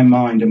blew my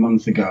mind a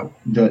month ago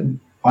that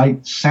I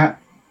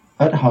sat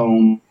at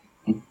home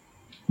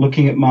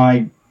looking at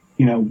my,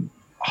 you know,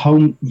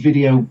 home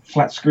video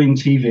flat screen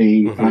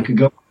TV, and I could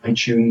go on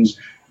iTunes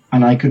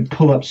and I could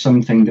pull up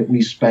something that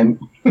we spent,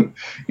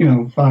 you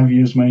know, 5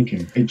 years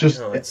making. It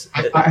just,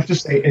 I have to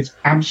say, it's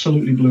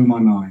absolutely blew my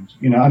mind.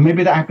 You know, and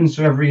maybe that happens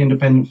to every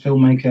independent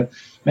filmmaker.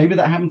 Maybe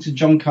that happened to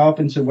John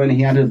Carpenter when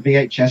he had a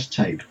VHS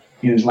tape.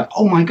 You know, it's like,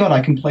 oh my God,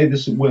 I can play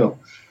this at will.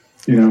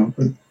 You know,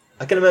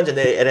 I can imagine,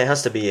 and it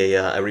has to be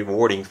a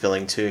rewarding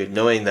feeling too,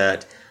 knowing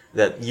that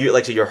you,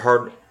 like, your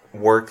hard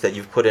work that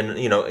you've put in,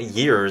 you know,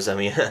 years, I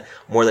mean,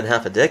 more than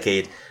half a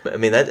decade. I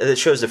mean, that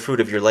shows the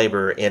fruit of your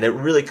labor, and it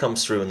really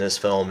comes through in this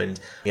film. And,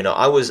 you know,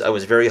 I was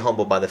very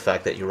humbled by the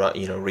fact that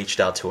you know, reached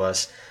out to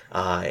us.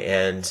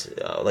 And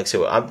like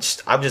I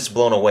said, I'm just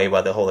blown away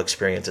by the whole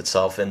experience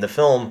itself. And the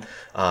film,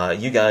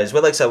 you guys,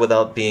 well, like I said,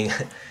 without being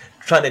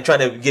trying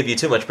to give you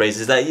too much praise,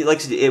 is that,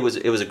 like, it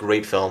was a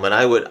great film, and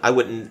I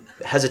wouldn't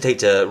hesitate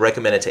to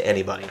recommend it to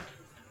anybody.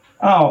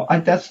 Oh,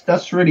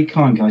 that's really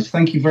kind, guys.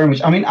 Thank you very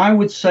much. I mean, I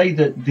would say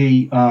that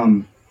the,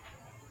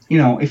 you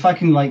know, if I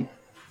can like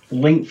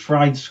link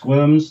Fried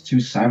Squirms to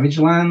Savage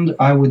Land,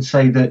 I would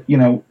say that, you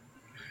know,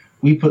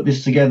 we put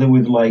this together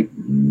with like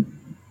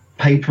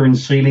paper and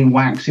sealing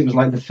wax. It was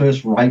like the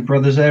first Wright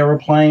Brothers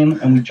aeroplane,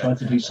 and we tried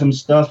to do some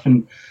stuff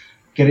and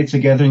get it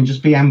together and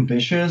just be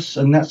ambitious.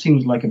 And that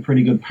seems like a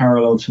pretty good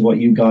parallel to what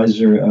you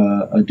guys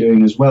are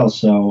doing as well.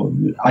 So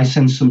I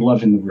sense some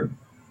love in the room.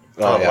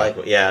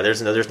 Oh, yeah.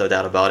 There's no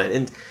doubt about it.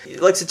 And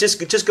like, so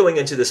just going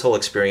into this whole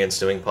experience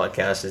doing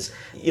podcasts is,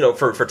 you know,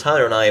 for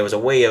Tyler and I, it was a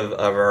way of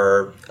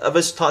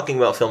us talking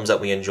about films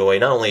that we enjoy,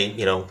 not only,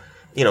 you know,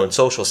 in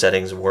social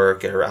settings,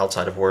 work or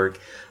outside of work.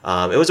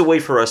 It was a way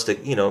for us to,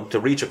 you know,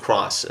 to reach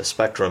across a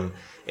spectrum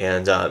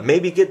and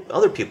maybe get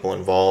other people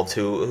involved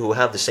who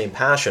have the same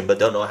passion but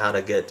don't know how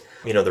to get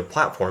their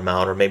platform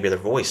out or maybe their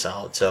voice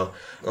out. So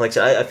like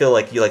I feel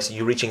like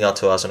you reaching out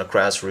to us on a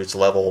grassroots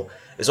level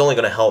is only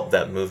going to help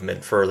that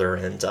movement further.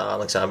 And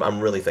like I said, I'm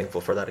really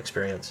thankful for that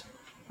experience.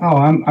 Oh,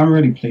 I'm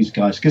really pleased,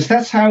 guys, because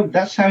that's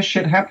how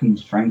shit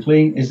happens.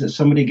 Frankly, is that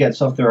somebody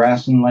gets off their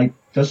ass and like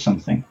does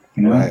something,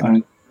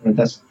 Right. And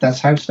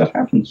that's how stuff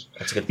happens.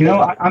 That's a good You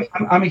know, point.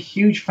 I'm a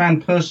huge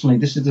fan personally.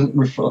 This doesn't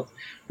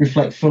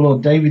reflect Phil or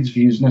David's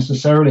views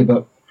necessarily,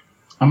 but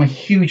I'm a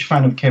huge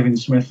fan of Kevin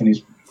Smith and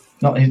his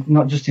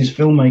not just his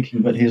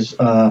filmmaking, but his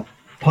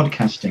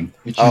podcasting,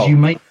 which is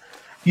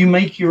you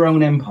make your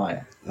own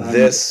empire.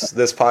 This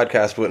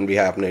podcast wouldn't be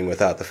happening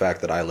without the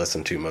fact that I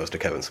listen to most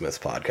of Kevin Smith's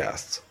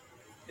podcasts.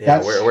 Yeah,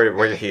 That's-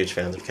 we're huge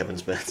fans of Kevin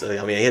Smith. So,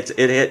 I mean,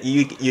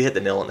 you hit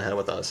the nail on the head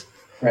with us.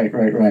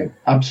 Right.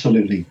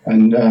 Absolutely.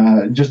 And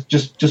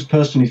just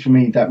personally for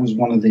me, that was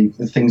one of the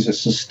things that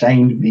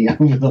sustained me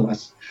over the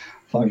last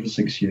 5 or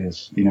 6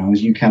 years.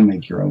 As you can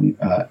make your own.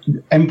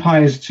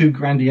 Empire is too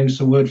grandiose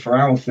a word for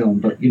our film,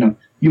 but,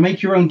 you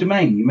make your own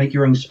domain. You make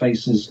your own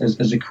space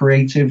as a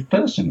creative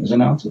person, as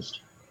an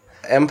artist.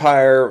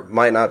 Empire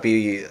might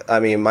be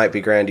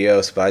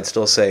grandiose, but I'd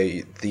still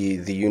say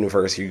the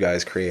universe you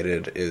guys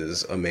created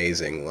is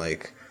amazing.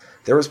 Like,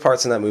 there was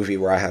parts in that movie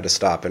where I had to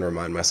stop and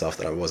remind myself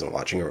that I wasn't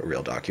watching a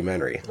real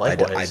documentary.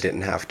 Likewise. I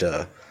didn't have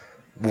to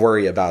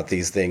worry about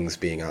these things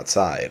being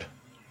outside.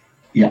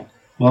 Yeah.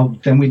 Well,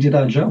 then we did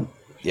our job.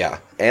 Yeah,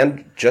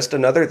 and just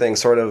another thing,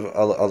 sort of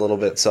a little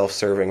bit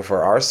self-serving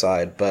for our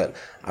side, but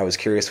I was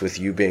curious, with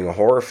you being a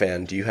horror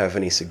fan, do you have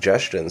any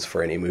suggestions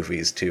for any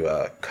movies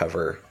to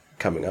cover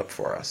coming up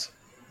for us?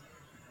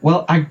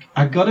 Well, I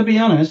got to be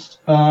honest.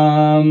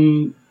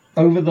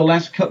 Over the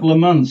last couple of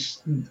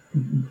months,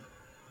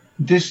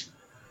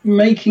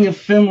 making a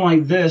film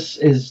like this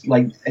is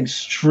like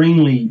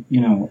extremely,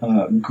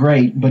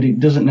 great, but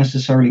it doesn't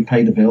necessarily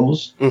pay the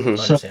bills. Mm-hmm.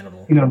 So,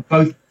 Understandable.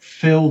 both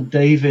Phil,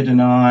 David,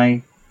 and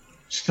I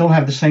still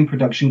have the same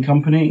production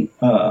company.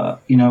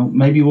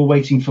 Maybe we're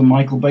waiting for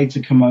Michael Bay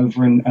to come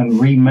over and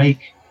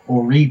remake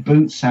or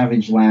reboot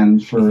Savage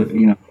Land for a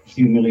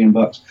few $1 million.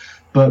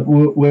 But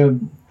we're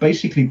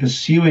basically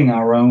pursuing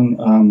our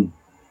own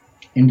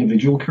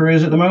individual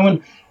careers at the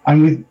moment.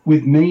 And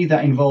with me,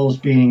 that involves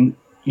being,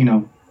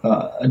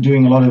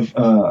 doing a lot of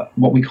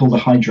what we call the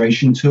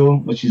hydration tour,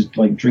 which is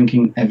like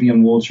drinking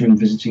Evian water and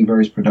visiting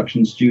various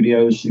production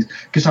studios.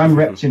 Because I'm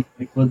repped in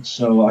Liquid,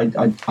 so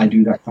I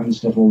do that kind of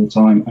stuff all the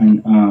time.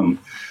 And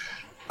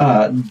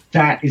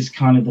that is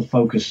kind of the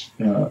focus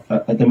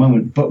at the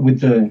moment. But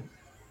with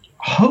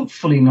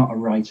hopefully not a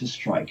writer's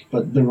strike,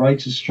 but the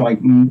writer's strike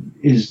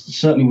is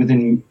certainly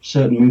within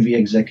certain movie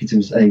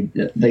executives,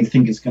 they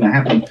think it's going to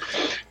happen.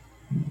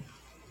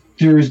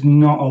 There is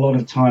not a lot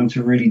of time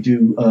to really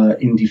do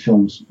indie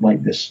films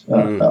like this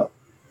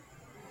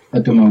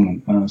at the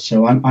moment.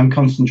 So I'm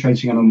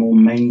concentrating on a more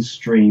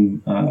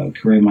mainstream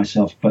career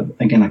myself. But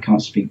again, I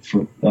can't speak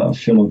for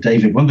Phil or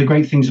David. One of the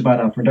great things about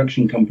our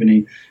production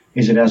company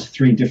is it has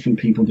 3 different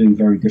people doing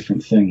very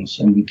different things.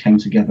 And we came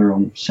together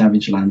on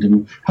Savage Land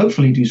and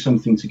hopefully do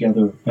something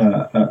together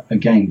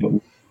again. But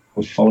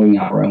we're following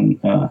our own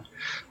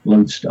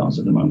lodestars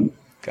at the moment.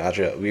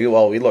 Gotcha. We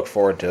look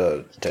forward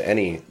to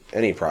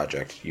any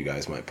project you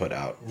guys might put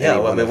out. Yeah,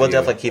 well, we'll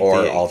definitely keep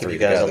you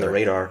guys on the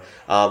radar.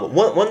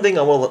 One thing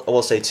I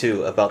will say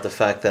too about the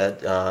fact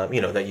that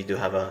that you do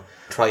have a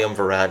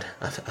triumvirate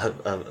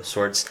of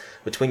sorts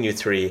between you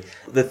 3.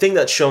 The thing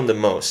that's shown the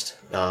most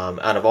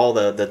out of all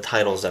the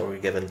titles that were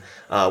given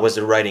was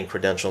the writing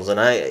credentials, and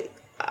I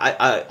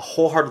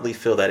wholeheartedly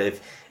feel that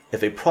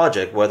if a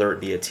project, whether it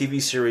be a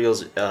TV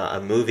series,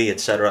 a movie,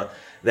 etc.,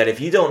 that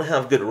if you don't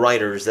have good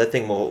writers, that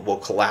thing will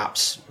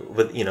collapse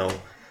with in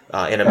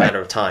a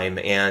matter of time.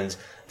 And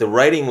the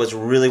writing was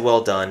really well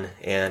done,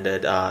 and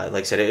it, like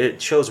I said,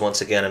 it shows once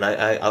again. And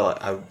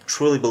I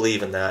truly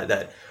believe in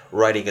that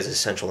writing is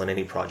essential in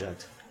any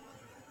project.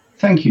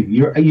 Thank you.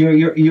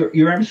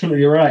 You're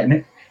absolutely right.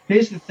 And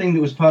here's the thing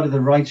that was part of the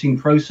writing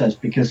process,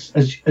 because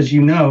as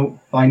you know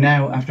by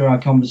now, after our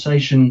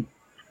conversation,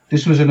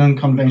 this was an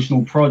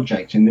unconventional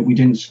project in that we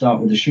didn't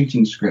start with a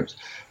shooting script.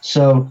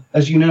 So,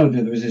 as you know,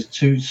 there was this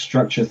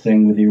 2-structure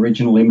thing with the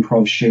original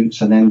improv shoots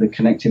and then the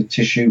connective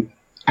tissue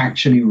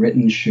actually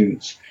written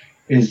shoots.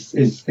 Is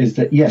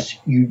that, yes,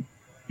 you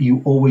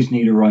always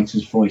need a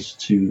writer's voice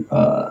to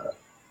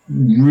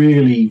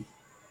really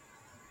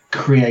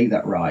create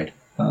that ride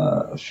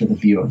for the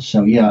viewer.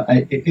 So, yeah,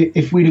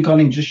 if we'd have gone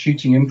in just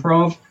shooting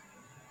improv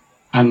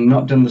and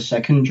not done the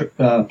second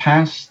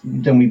pass,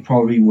 then we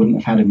probably wouldn't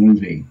have had a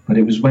movie. But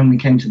it was when we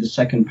came to the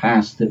second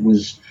pass that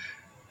was,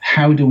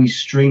 how do we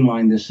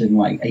streamline this in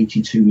like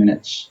 82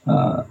 minutes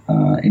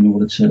in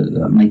order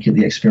to make it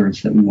the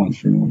experience that we want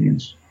for an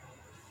audience?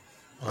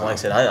 Well, like I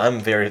said,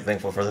 I'm very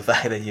thankful for the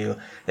fact that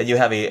you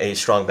have a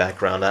strong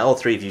background. All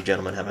 3 of you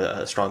gentlemen have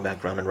a strong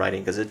background in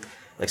writing, because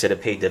like I said,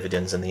 it paid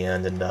dividends in the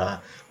end, and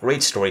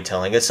great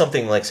storytelling. It's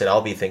something, like I said,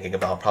 I'll be thinking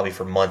about probably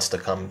for months to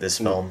come, this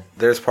film.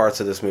 There's parts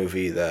of this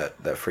movie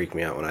that freak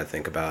me out when I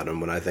think about them.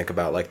 When I think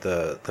about like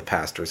the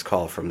pastor's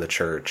call from the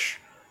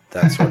church,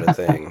 that sort of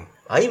thing.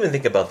 I even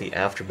think about the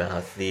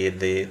aftermath, the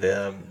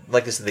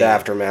like this, The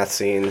aftermath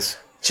scenes.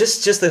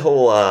 Just the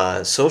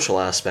whole social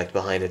aspect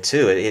behind it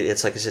too.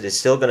 It's like I said, it's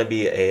still going to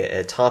be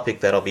a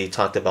topic that'll be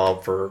talked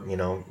about for, you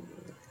know,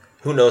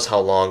 who knows how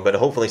long, but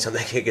hopefully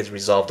something gets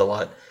resolved a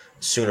lot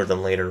sooner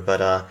than later. But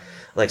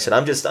like I said,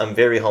 I'm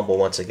very humble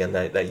once again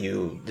that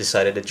you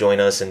decided to join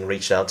us and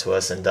reached out to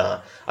us, and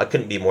I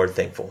couldn't be more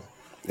thankful.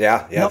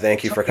 Yeah. No,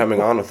 thank you for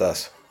coming on with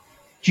us.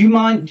 Do you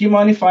mind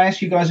if I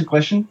ask you guys a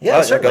question?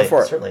 Yeah, certainly, go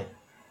for it. Certainly.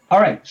 All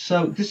right,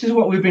 so this is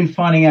what we've been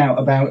finding out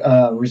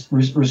about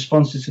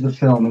responses to the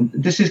film, and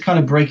this is kind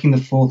of breaking the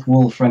fourth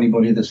wall for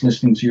anybody that's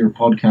listening to your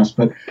podcast,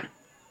 but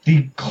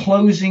the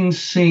closing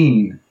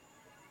scene,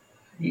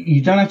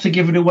 you don't have to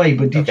give it away,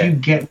 but did you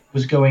get what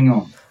was going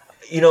on?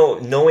 You know,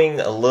 knowing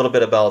a little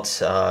bit about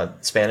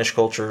Spanish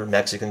culture,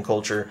 Mexican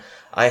culture,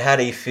 I had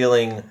a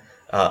feeling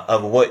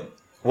of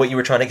what you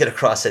were trying to get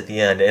across at the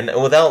end, and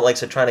without, like I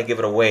said, trying to give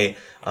it away,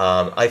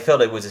 I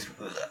felt it was,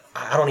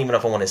 I don't even know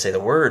if I want to say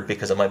the word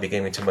because it might be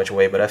giving too much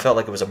away, but I felt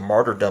like it was a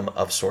martyrdom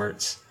of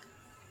sorts.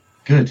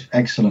 Good,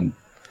 excellent.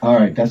 All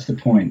right, that's the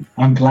point.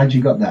 I'm glad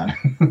you got that.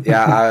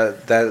 Yeah,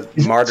 that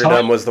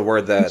martyrdom was the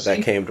word that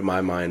came to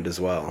my mind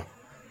as well.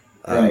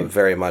 Right.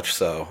 Very much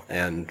so.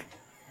 And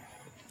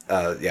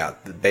yeah,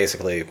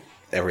 basically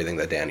everything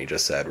that Danny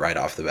just said right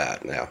off the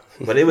bat. Yeah.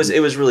 But it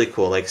was really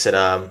cool. Like I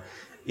said,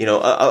 you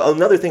know,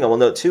 another thing I will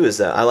note too is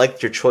that I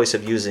liked your choice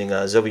of using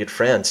Soviet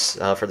France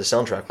for the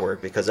soundtrack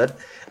work, because that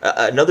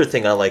another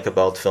thing I like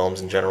about films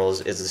in general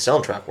is the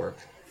soundtrack work.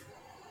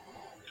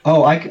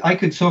 Oh, I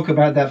could talk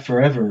about that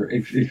forever.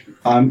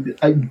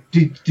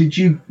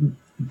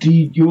 Do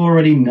you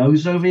already know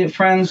Soviet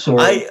France? Or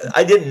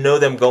I didn't know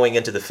them going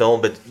into the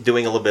film, but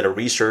doing a little bit of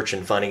research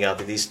and finding out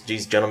that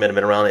these gentlemen have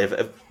been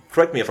around.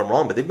 Correct me if I'm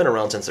wrong, but they've been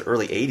around since the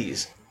early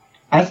 '80s.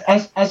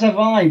 As have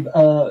I.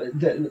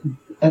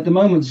 At the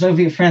moment,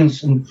 Soviet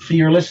France, and for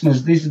your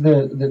listeners, these are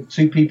the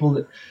two people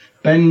that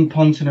Ben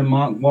Ponton and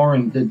Mark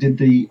Warren that did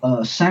the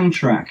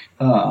soundtrack.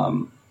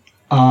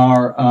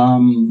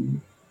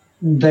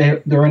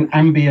 They're an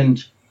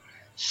ambient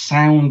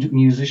sound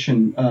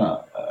musician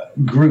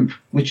group,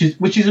 which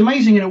is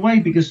amazing in a way,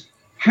 because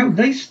how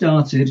they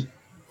started,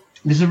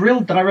 there's a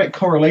real direct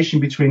correlation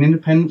between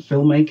independent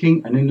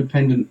filmmaking and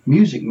independent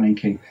music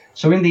making.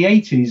 So in the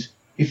 80s,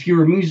 if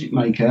you're a music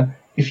maker,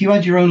 if you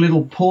had your own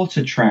little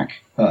Porter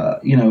track,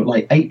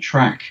 like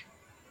 8-track,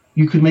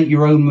 you could make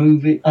your own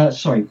movie.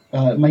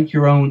 Make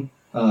your own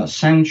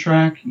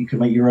soundtrack. You could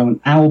make your own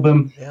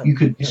album. Yeah. You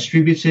could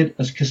distribute it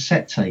as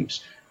cassette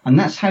tapes. And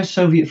that's how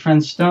Soviet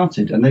France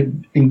started. And they're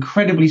an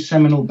incredibly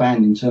seminal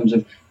band in terms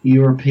of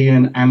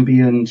European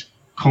ambient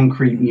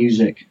concrete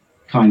music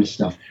kind of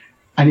stuff.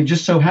 And it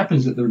just so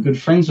happens that they're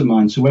good friends of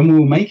mine. So when we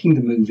were making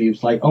the movie,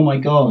 it's like, oh my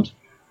God,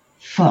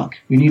 fuck,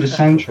 we need a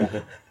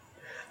soundtrack.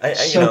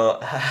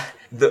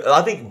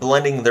 I think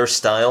blending their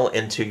style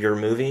into your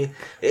movie,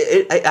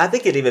 I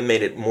think it even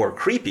made it more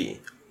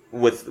creepy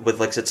with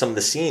like I said, some of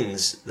the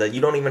scenes that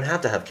you don't even have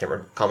to have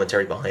camera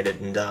commentary behind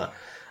it. And like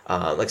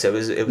I said,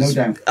 it was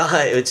no doubt.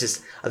 It's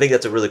just, I think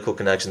that's a really cool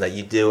connection that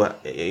you do,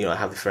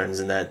 have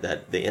friends in that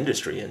the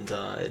industry, and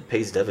it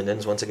pays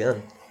dividends once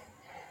again.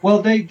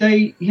 Well,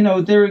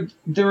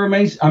 they're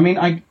amazing. I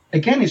mean,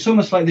 again, it's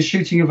almost like the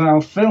shooting of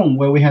our film,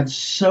 where we had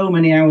so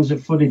many hours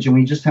of footage and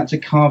we just had to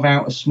carve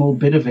out a small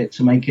bit of it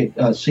to make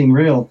it seem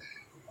real.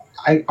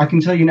 I can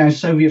tell you now,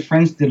 Soviet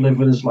France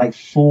delivered us like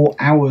 4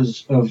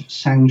 hours of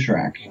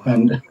soundtrack.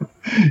 And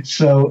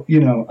so,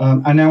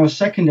 and our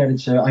second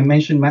editor, I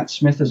mentioned Matt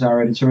Smith as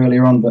our editor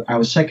earlier on, but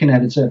our second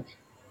editor,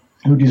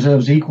 who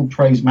deserves equal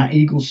praise, Matt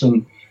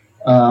Eagleson,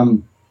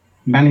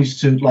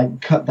 managed to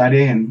cut that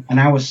in. And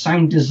our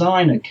sound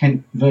designer,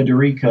 Kent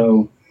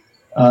Verderico,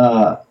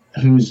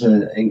 who's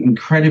an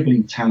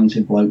incredibly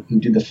talented bloke who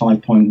did the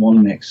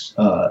 5.1 mix,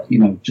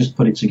 just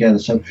put it together.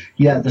 So,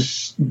 yeah, the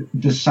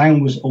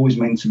sound was always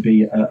meant to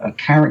be a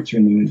character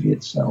in the movie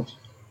itself.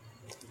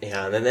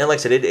 Yeah, and like I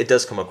said, it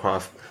does come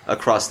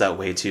across that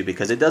way, too,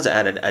 because it does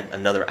add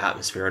another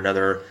atmosphere,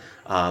 another,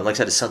 like I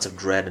said, a sense of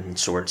dread and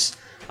sorts.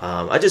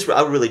 I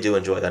really do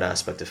enjoy that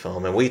aspect of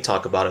film, and we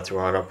talk about it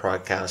throughout our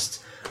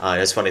podcast.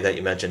 It's funny that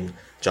you mentioned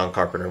John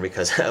Carpenter,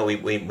 because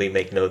we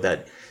make note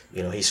that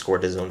he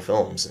scored his own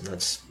films, and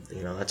that's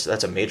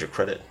a major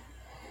credit.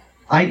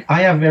 I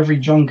have every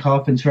John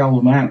Carpenter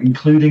album out,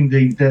 including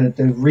the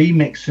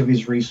remix of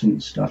his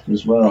recent stuff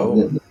as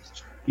well. Oh.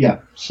 Yeah,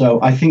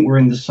 so I think we're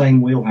in the same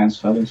wheelhouse,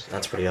 fellas.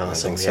 That's pretty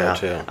awesome. I think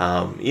so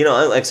too.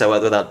 Like I said,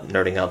 without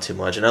nerding out too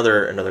much,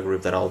 another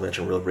group that I'll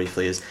mention real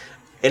briefly is,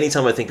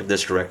 anytime I think of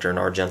this director in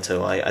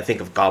Argento, I think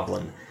of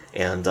Goblin.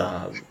 And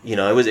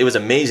it was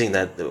amazing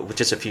that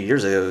just a few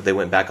years ago they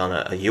went back on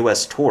a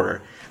U.S.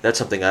 tour. That's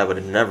something I would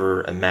have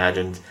never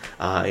imagined.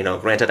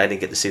 Granted, I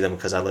didn't get to see them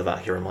because I live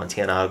out here in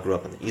Montana. I grew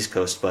up on the East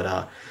Coast,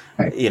 but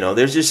right.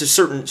 There's just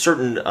a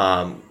certain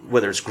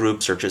whether it's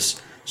groups or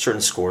just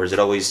certain scores.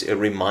 It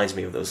reminds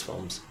me of those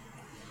films.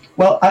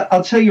 Well,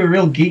 I'll tell you a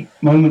real geek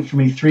moment for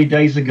me 3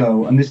 days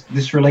ago, and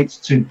this relates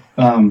to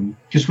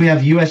because we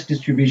have U.S.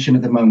 distribution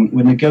at the moment.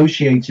 We're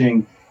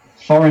negotiating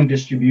foreign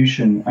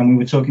distribution, and we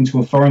were talking to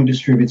a foreign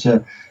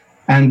distributor,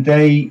 and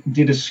they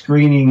did a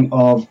screening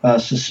of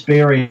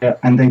Suspiria,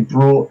 and they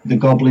brought the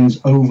Goblins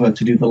over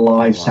to do the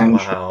live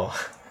soundtrack. Wow.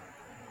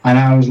 And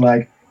I was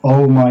like,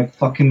 oh my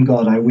fucking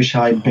God, I wish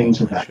I'd been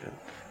to that. Shit.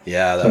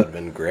 Yeah, that would have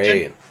been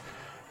great.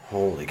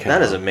 Holy cow.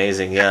 That is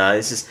amazing. Yeah,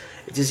 it's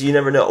just you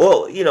never know.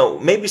 Well,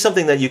 maybe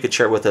something that you could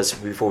share with us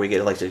before we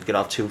get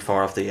off too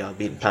far off the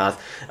beaten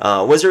path.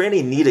 Was there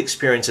any neat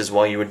experiences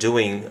while you were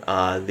doing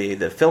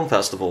the film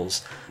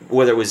festivals?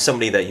 Whether it was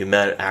somebody that you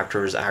met,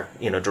 actors,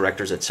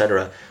 directors,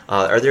 etc.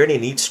 Are there any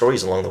neat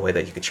stories along the way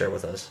that you could share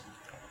with us?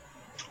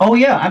 Oh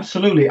yeah,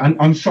 absolutely.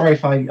 I'm sorry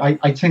if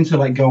I tend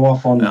to go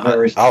off on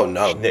various. Oh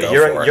no,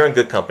 you're in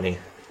good company.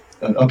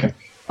 Okay.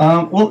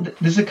 Well,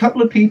 there's a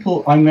couple of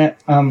people I met.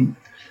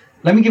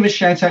 Let me give a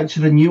shout out to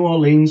the New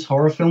Orleans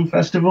Horror Film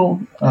Festival,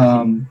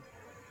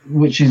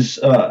 which is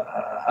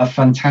a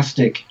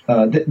fantastic.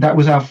 That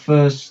was our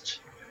first.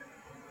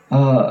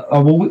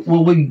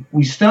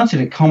 We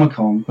started at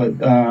Comic-Con,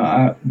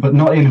 but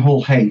not in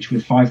Hall H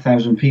with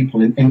 5,000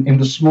 people in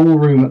the small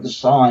room at the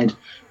side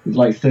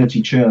with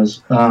 30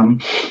 chairs.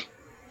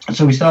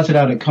 So we started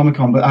out at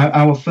Comic-Con, but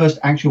our first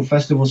actual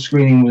festival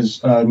screening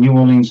was New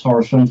Orleans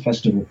Horror Film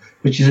Festival,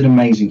 which is an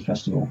amazing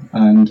festival.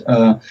 And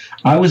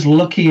I was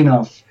lucky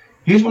enough.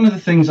 Here's one of the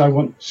things I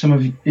want some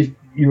of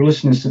your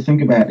listeners to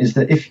think about is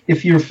that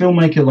if you're a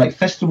filmmaker,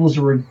 festivals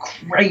are a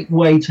great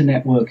way to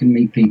network and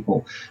meet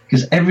people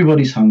because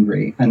everybody's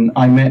hungry. And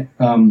I met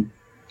a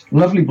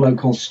lovely bloke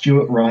called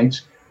Stuart Wright,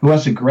 who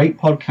has a great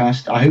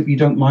podcast. I hope you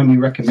don't mind me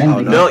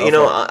recommending. No,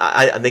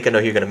 I think I know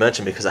who you're going to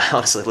mention because I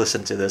honestly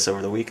listened to this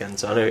over the weekend,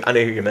 so I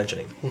know who you're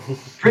mentioning.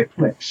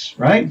 Britflix,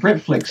 right?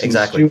 Britflix.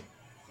 Exactly.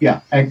 Yeah,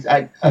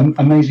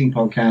 amazing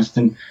podcast,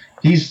 and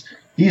he's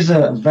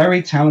a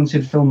very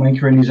talented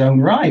filmmaker in his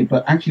own right,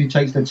 but actually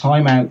takes the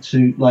time out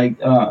to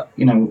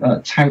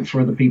tout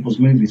for other people's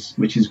movies,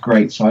 which is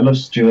great. So I love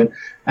Stuart,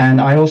 and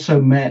I also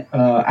met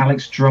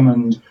Alex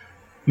Drummond,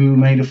 who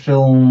made a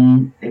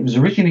film. It was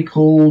originally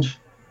called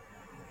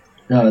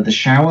The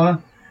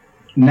Shower.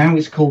 Now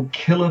it's called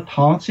Killer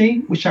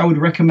Party, which I would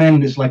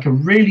recommend is a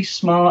really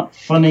smart,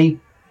 funny,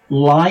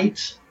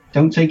 light.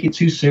 Don't take it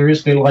too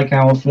seriously, like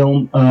our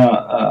film,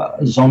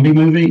 zombie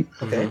movie.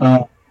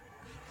 Okay.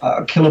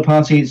 Killer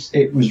Party,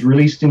 it was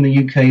released in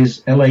the UK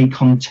as LA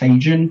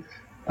Contagion.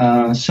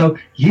 So,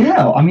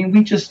 yeah, I mean,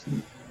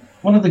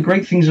 one of the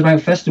great things about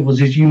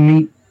festivals is you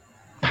meet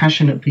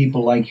passionate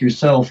people like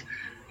yourself.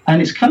 And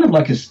it's kind of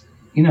like a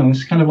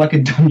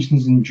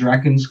Dungeons and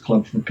Dragons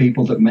club for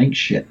people that make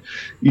shit.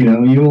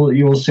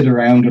 You all sit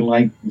around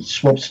and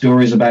swap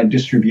stories about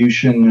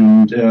distribution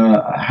and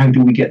how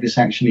do we get this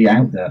actually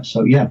out there.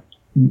 So, yeah,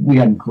 we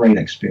had great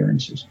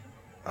experiences.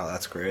 Oh,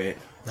 that's great.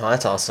 Oh,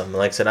 that's awesome.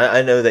 Like I said,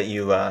 I know that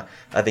you, I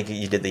think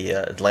you did the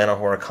Atlanta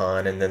Horror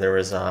Con, and then there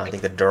was, I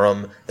think, the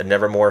Durham, the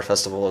Nevermore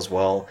Festival as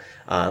well.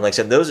 Like I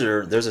said, those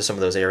are some of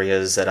those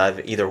areas that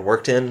I've either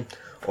worked in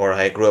or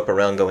I grew up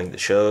around going to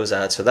shows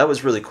at. So that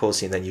was really cool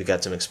seeing that you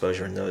got some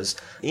exposure in those,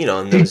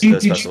 those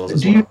festivals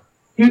as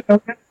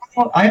well.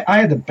 I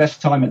had the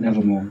best time at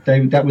Nevermore.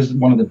 That was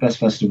one of the best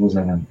festivals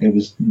ever. They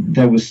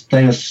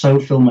are so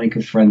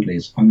filmmaker friendly.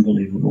 It's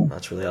unbelievable.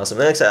 That's really awesome.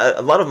 And like I said,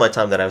 a lot of my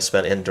time that I've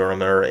spent in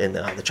Durham or in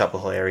the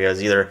Chapel Hill area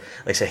is either,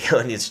 like I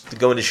say,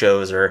 going to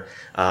shows or,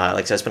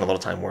 like I said, I spent a lot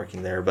of time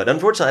working there. But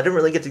unfortunately, I didn't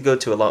really get to go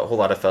to whole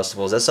lot of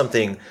festivals. That's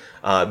something,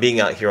 being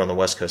out here on the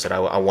West Coast, that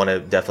I want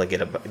to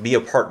definitely be a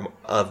part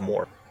of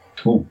more.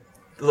 Cool.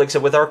 Like I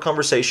said, with our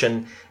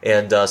conversation,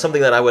 and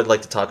something that I would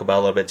like to talk about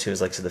a little bit too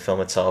is, like I said, the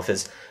film itself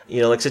is,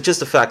 like I said, just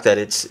the fact that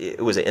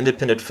it was an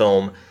independent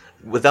film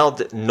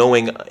without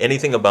knowing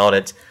anything about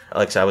it.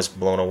 Like I said, I was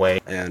blown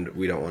away. And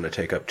we don't want to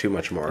take up too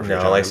much more of your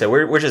No, time. like I said,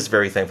 we're just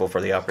very thankful for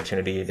the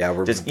opportunity. Yeah,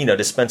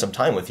 to spend some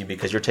time with you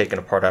because you're taking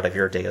a part out of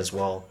your day as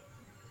well.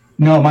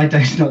 No, my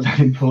day's not that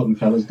important,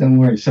 fellas. Don't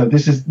worry. So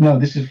this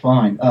is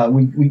fine.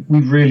 We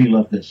really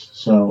love this.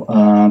 So,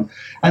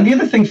 and the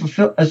other thing as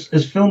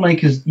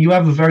filmmakers, you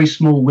have a very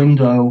small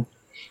window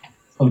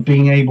of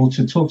being able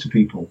to talk to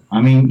people. I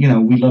mean,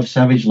 we love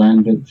Savage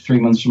Land, but 3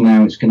 months from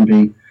now it's going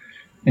to be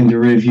in the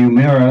rearview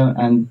mirror.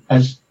 And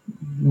as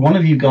one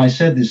of you guys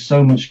said, there's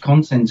so much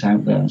content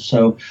out there.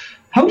 So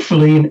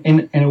hopefully,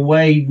 in a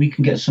way, we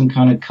can get some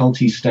kind of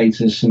culty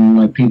status,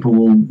 and people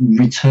will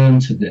return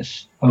to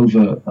this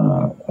over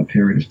a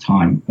period of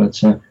time. But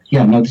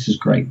this is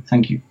great.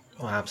 Thank you.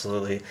 Oh,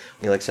 absolutely.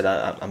 Like I said,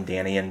 I'm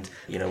Danny, and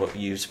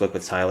you spoke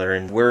with Tyler,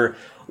 and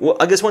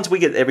I guess once we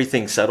get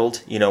everything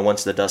settled,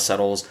 once the dust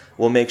settles,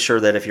 we'll make sure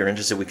that if you're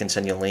interested, we can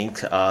send you a link,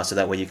 so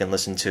that way you can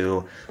listen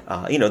to,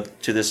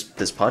 to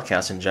this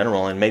podcast in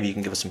general, and maybe you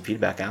can give us some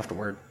feedback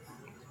afterward.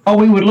 Oh,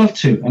 we would love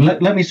to. And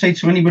let me say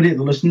to anybody that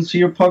listens to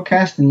your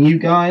podcast and you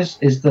guys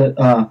is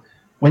that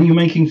when you're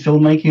making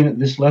filmmaking at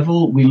this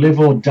level, we live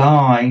or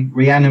die,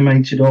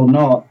 reanimated or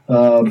not,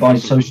 by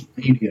social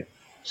media.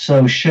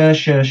 So share.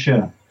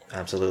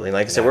 Absolutely.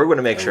 Like I said, Yeah, we're going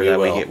to make and sure we that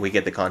will. we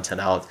get the content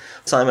out.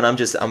 Simon,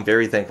 I'm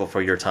very thankful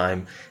for your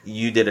time.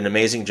 You did an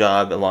amazing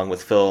job along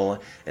with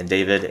Phil and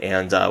David,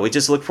 and we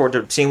just look forward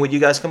to seeing what you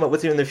guys come up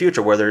with in the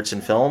future, whether it's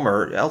in film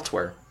or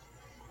elsewhere.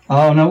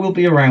 Oh, no, we'll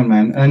be around,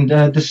 man. And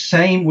the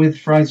same with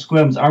Fried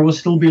Squirms. I will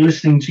still be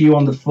listening to you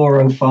on the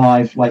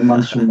 405 like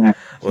months from now.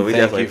 Well, we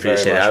Thank definitely you very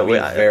appreciate much. it.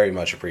 We very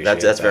much appreciate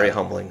That's that. very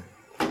humbling.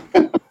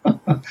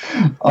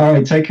 All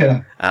right, take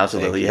care.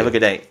 Absolutely. Thank Have a you. good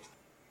day.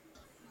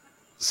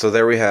 So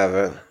there we have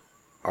it,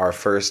 our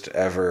first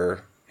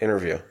ever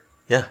interview.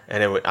 Yeah,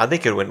 and I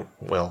think it went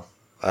well.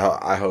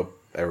 I hope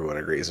everyone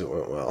agrees it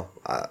went well.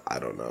 I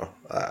don't know.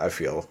 I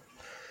feel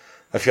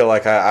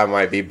like I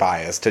might be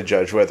biased to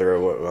judge whether it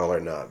went well or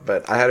not.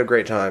 But I had a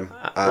great time.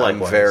 I'm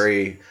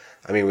Likewise.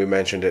 we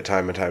mentioned it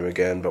time and time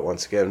again, but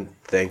once again,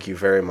 thank you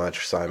very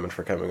much, Simon,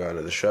 for coming on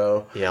to the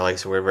show. Yeah, like I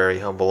said, we're very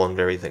humble and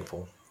very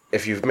thankful.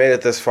 If you've made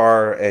it this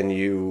far and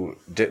you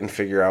didn't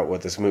figure out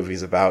what this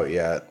movie's about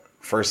yet,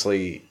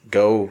 firstly,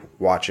 go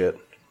watch it.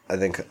 I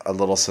think a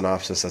little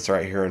synopsis that's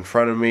right here in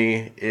front of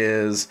me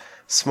is: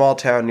 small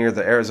town near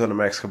the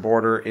Arizona-Mexico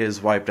border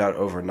is wiped out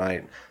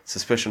overnight.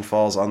 Suspicion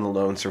falls on the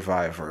lone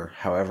survivor.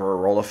 However, a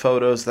roll of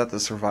photos that the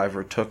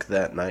survivor took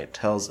that night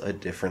tells a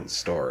different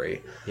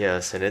story.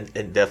 Yes, and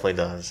it definitely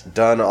does.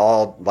 Done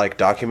all like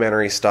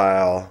documentary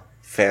style,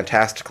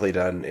 fantastically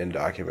done in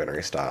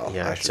documentary style.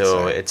 Yeah, I should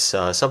so say. it's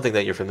something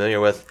that you're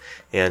familiar with,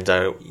 and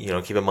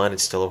keep in mind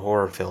it's still a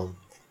horror film.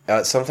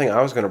 Something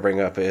I was going to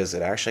bring up is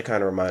it actually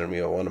kind of reminded me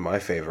of one of my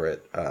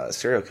favorite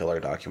serial killer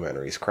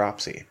documentaries,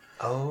 Cropsy.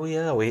 Oh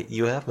yeah,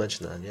 you have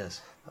mentioned that,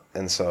 yes.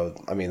 And so,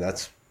 I mean,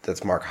 that's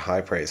mark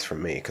high praise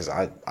from me because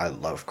I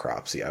love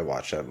Cropsy. I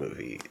watched that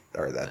movie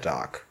or that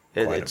doc.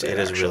 It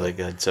is really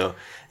good. So,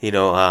 like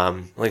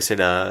I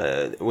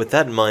said, with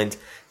that in mind,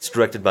 it's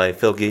directed by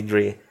Phil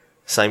Guidry,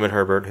 Simon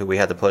Herbert, who we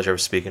had the pleasure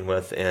of speaking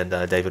with, and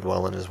David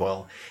Wellen as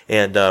well.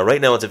 And right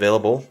now it's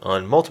available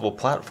on multiple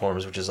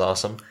platforms, which is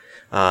awesome.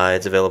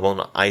 It's available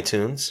on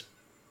iTunes,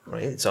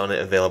 right? It's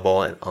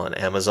available on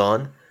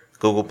Amazon,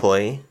 Google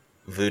Play,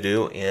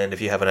 Vudu, and if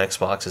you have an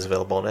Xbox, it's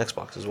available on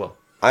Xbox as well.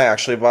 I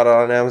actually bought it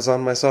on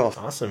Amazon myself.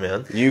 Awesome,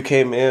 man. You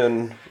came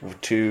in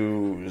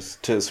to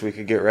so we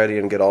could get ready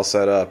and get all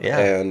set up, Yeah.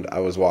 and I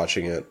was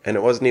watching it, and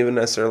it wasn't even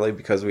necessarily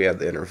because we had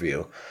the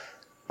interview.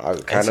 I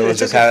kind of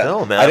was it's a just good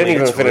film, man. I I didn't mean,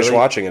 even it's finish really-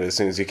 watching it as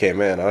soon as you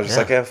came in. I was just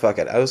Yeah. like, yeah, fuck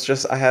it.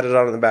 I had it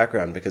on in the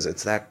background because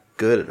it's that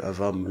good of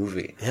a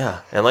movie. Yeah,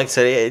 and like I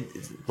said,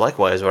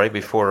 likewise, right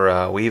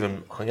before we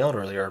even hung out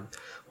earlier,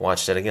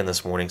 watched it again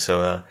this morning.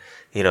 So,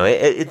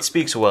 it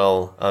speaks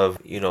well of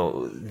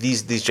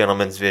these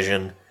gentlemen's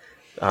vision,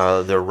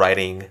 their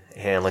writing,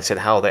 and like I said,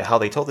 how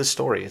they told this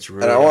story. It's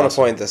really And I want to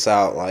awesome. point this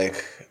out,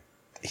 like,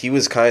 he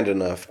was kind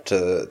enough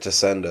to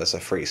send us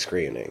a free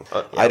screening.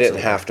 Yeah, I didn't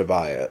absolutely. have to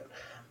buy it.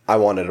 I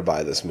wanted to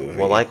buy this movie.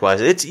 Well,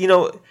 likewise, it's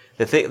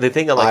the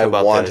thing I like I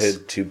about wanted this.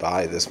 to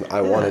buy this.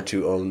 I wanted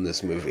to own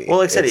this movie. Well,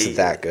 like I said, it's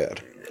that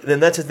good. Then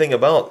that's the thing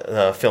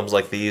about films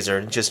like these,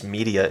 or just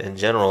media in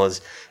general,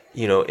 is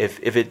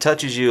if it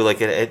touches you,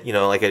 like it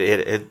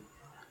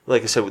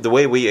like I said, the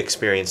way we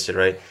experienced it,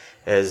 right,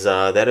 is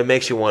that it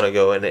makes you want to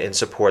go and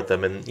support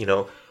them, and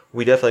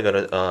we definitely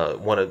gonna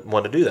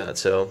want to do that.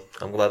 So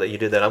I'm glad that you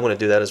did that. I'm going to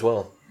do that as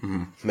well.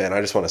 Man, I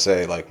just want to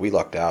say, like, we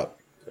lucked out.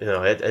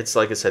 It's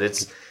like I said,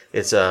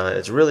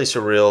 it's really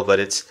surreal, but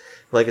it's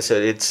like I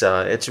said,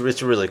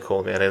 it's really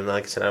cool, man. And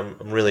like I said, I'm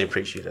really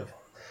appreciative.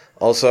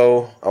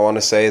 Also, I want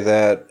to say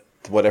that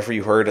whatever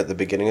you heard at the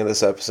beginning of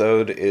this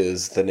episode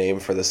is the name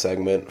for the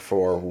segment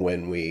for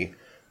when we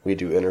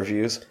do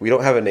interviews. We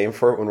don't have a name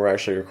for it when we're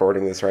actually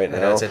recording this right now.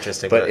 That's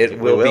interesting, But but it we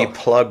will be will.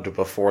 plugged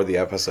before the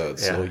episode,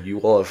 so Yeah. you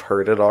will have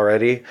heard it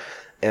already.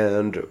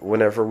 And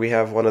whenever we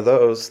have one of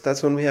those,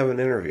 that's when we have an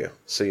interview,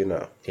 so you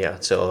know. Yeah.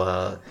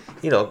 So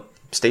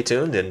stay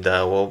tuned, and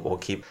we'll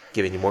keep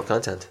giving you more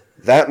content.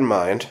 That in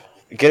mind,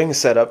 getting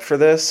set up for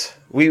this,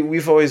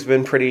 we've always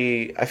been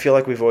pretty. I feel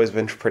like we've always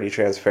been pretty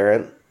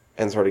transparent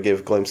and sort of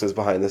give glimpses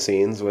behind the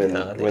scenes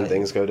when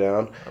things go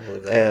down. I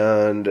believe that.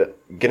 And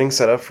getting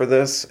set up for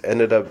this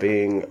ended up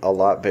being a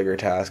lot bigger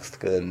task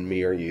than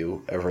me or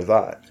you ever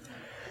thought.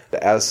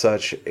 As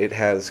such, it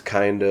has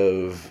kind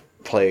of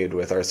played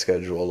with our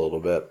schedule a little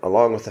bit,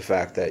 along with the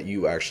fact that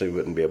you actually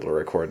wouldn't be able to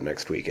record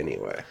next week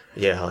anyway.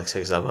 Yeah, like I said,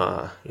 'cause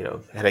I'm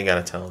heading out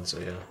of town, so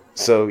yeah.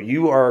 So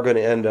you are going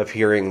to end up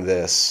hearing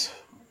this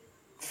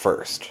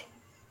first.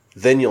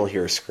 Then you'll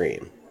hear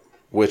Scream,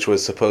 which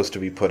was supposed to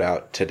be put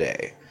out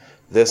today.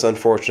 This,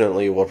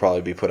 unfortunately, will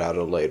probably be put out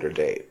at a later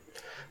date.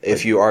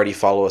 If you already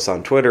follow us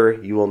on Twitter,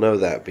 you will know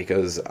that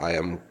because I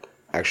am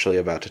actually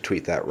about to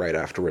tweet that right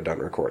after we're done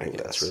recording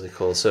this. That's really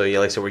cool. So yeah,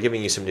 like I said, we're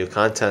giving you some new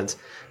content,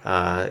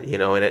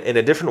 in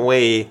a different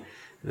way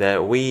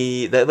that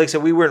like I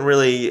said, we weren't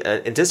really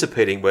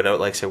anticipating, but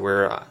like I said,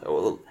 we're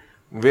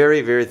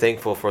very, very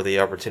thankful for the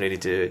opportunity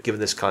to give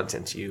this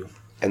content to you.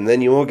 And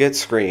then you will get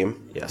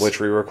Scream, Yes. which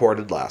we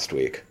recorded last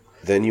week.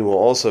 Then you will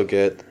also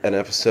get an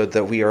episode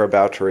that we are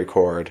about to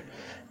record.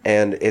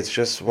 And it's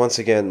just, once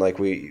again, like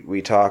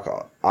we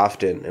talk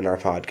often in our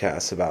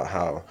podcasts about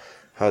how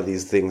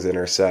these things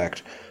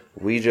intersect.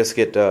 we just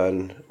get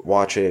done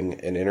watching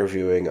and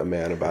interviewing a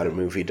man about a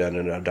movie done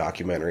in a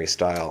documentary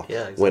style. Yeah,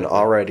 exactly. When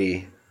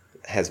already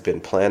has been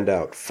planned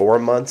out 4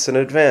 months in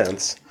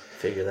advance.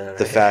 Figure that out.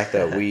 The fact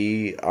that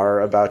we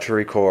are about to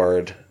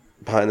record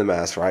Behind the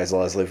Mask, Rise of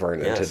Leslie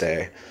Vernon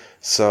today.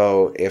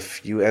 So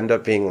if you end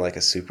up being like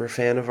a super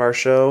fan of our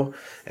show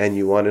and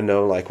you want to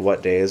know like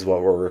what days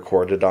what were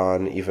recorded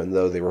on, even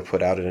though they were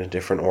put out in a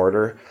different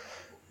order,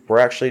 we're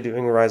actually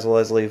doing Rise of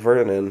Leslie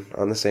Vernon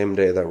on the same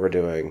day that we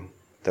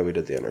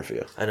did the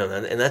interview. I know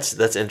that, and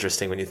that's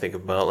interesting when you think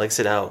about, like I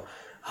said,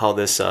 how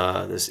this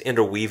this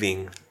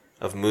interweaving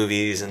of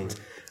movies and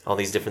all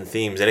these different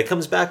themes, and it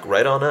comes back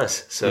right on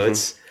us. So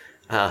it's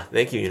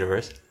thank you,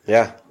 universe.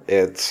 Yeah,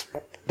 it's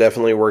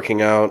definitely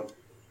working out.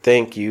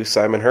 Thank you,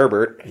 Simon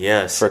Herbert.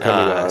 Yes, for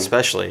coming on.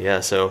 Especially, yeah.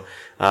 So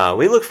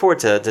we look forward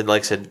to,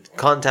 like I said,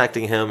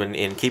 contacting him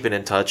and keeping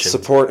in touch. And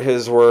support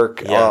his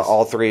work. Yes.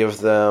 All three of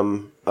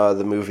them.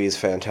 The movie is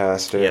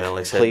fantastic. Yeah,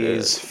 like I said,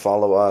 please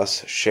follow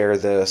us, share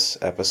this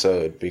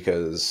episode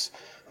because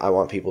I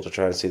want people to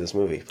try to see this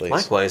movie. Please.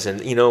 Likewise,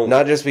 and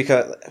not just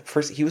because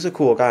first he was a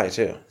cool guy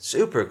too.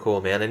 Super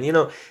cool, man. And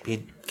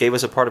he gave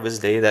us a part of his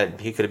day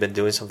that he could have been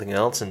doing something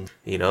else. And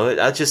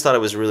I just thought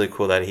it was really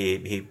cool that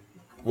he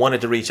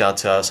wanted to reach out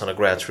to us on a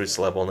grassroots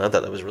level, and I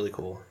thought that was really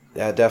cool.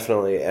 Yeah,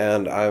 definitely.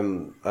 And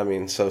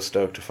I'm so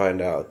stoked to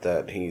find out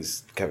that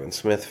he's Kevin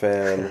Smith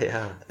fan.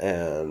 Yeah.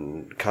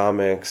 And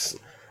comics.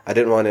 I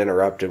didn't want to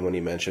interrupt him when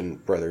he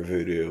mentioned Brother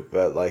Voodoo,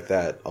 but like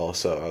that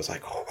also, I was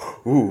like,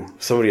 ooh,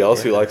 somebody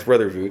else who likes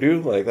Brother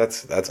Voodoo? Like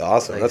that's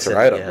awesome. Like that's said,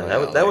 right yeah, up my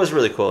alley. that was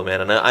really cool, man.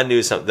 And I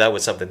knew that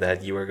was something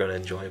that you were going to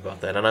enjoy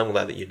about that, and I'm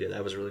glad that you did.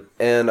 That was really cool.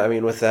 And I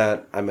mean, with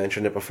that, I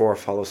mentioned it before.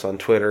 Follow us on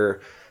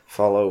Twitter.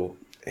 Follow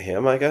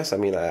him, I guess. I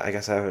mean, I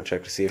guess I haven't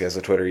checked to see if he has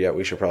a Twitter yet.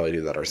 We should probably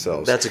do that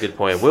ourselves. That's a good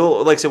point.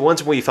 We'll, like I said,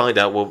 once we find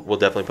out, we'll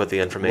definitely put the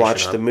information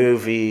Watch up. the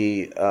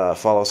movie.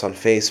 Follow us on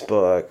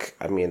Facebook.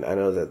 I mean, I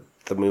know that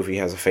the movie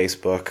has a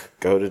Facebook.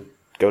 Go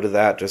to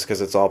that just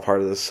because it's all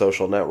part of the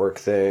social network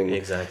thing.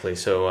 Exactly.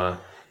 So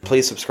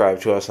please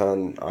subscribe to us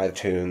on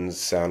iTunes,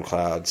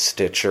 SoundCloud,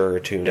 Stitcher,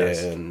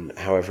 TuneIn,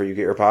 however you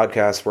get your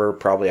podcasts. We're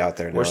probably out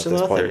there now We're at still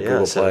this out point. there, yeah,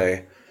 Google so-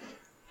 Play.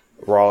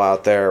 We're all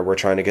out there. We're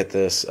trying to get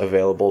this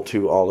available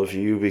to all of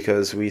you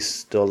because we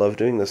still love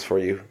doing this for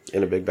you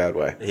in a big bad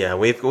way. yeah,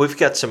 we've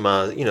got some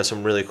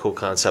some really cool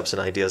concepts and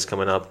ideas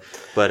coming up.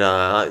 But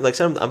like I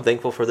said, I'm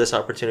thankful for this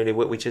opportunity.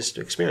 What we just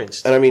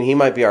experienced. And I mean, he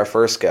might be our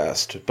first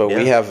guest, but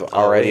we Yeah. have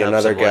already we have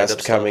another some lined guest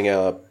up coming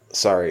up.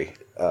 Sorry,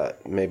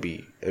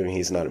 maybe. I mean,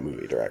 he's not a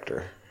movie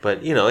director. But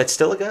it's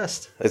still a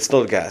guest. It's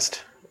still a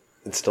guest.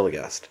 It's still a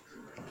guest.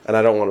 And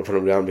I don't want to put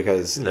him down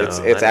because No, it's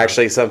I know.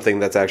 actually something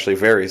that's actually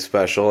very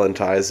special and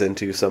ties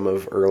into some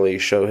of early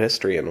show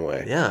history in a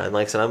way. Yeah, and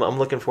like I said, I'm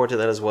looking forward to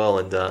that as well.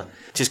 And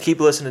just keep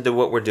listening to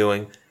what we're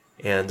doing,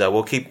 and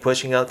we'll keep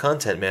pushing out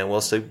content, man.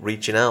 We'll keep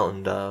reaching out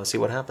and see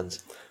what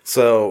happens.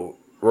 So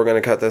we're going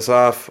to cut this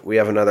off. We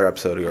have another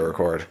episode to go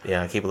record.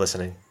 Yeah, keep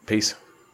listening. Peace.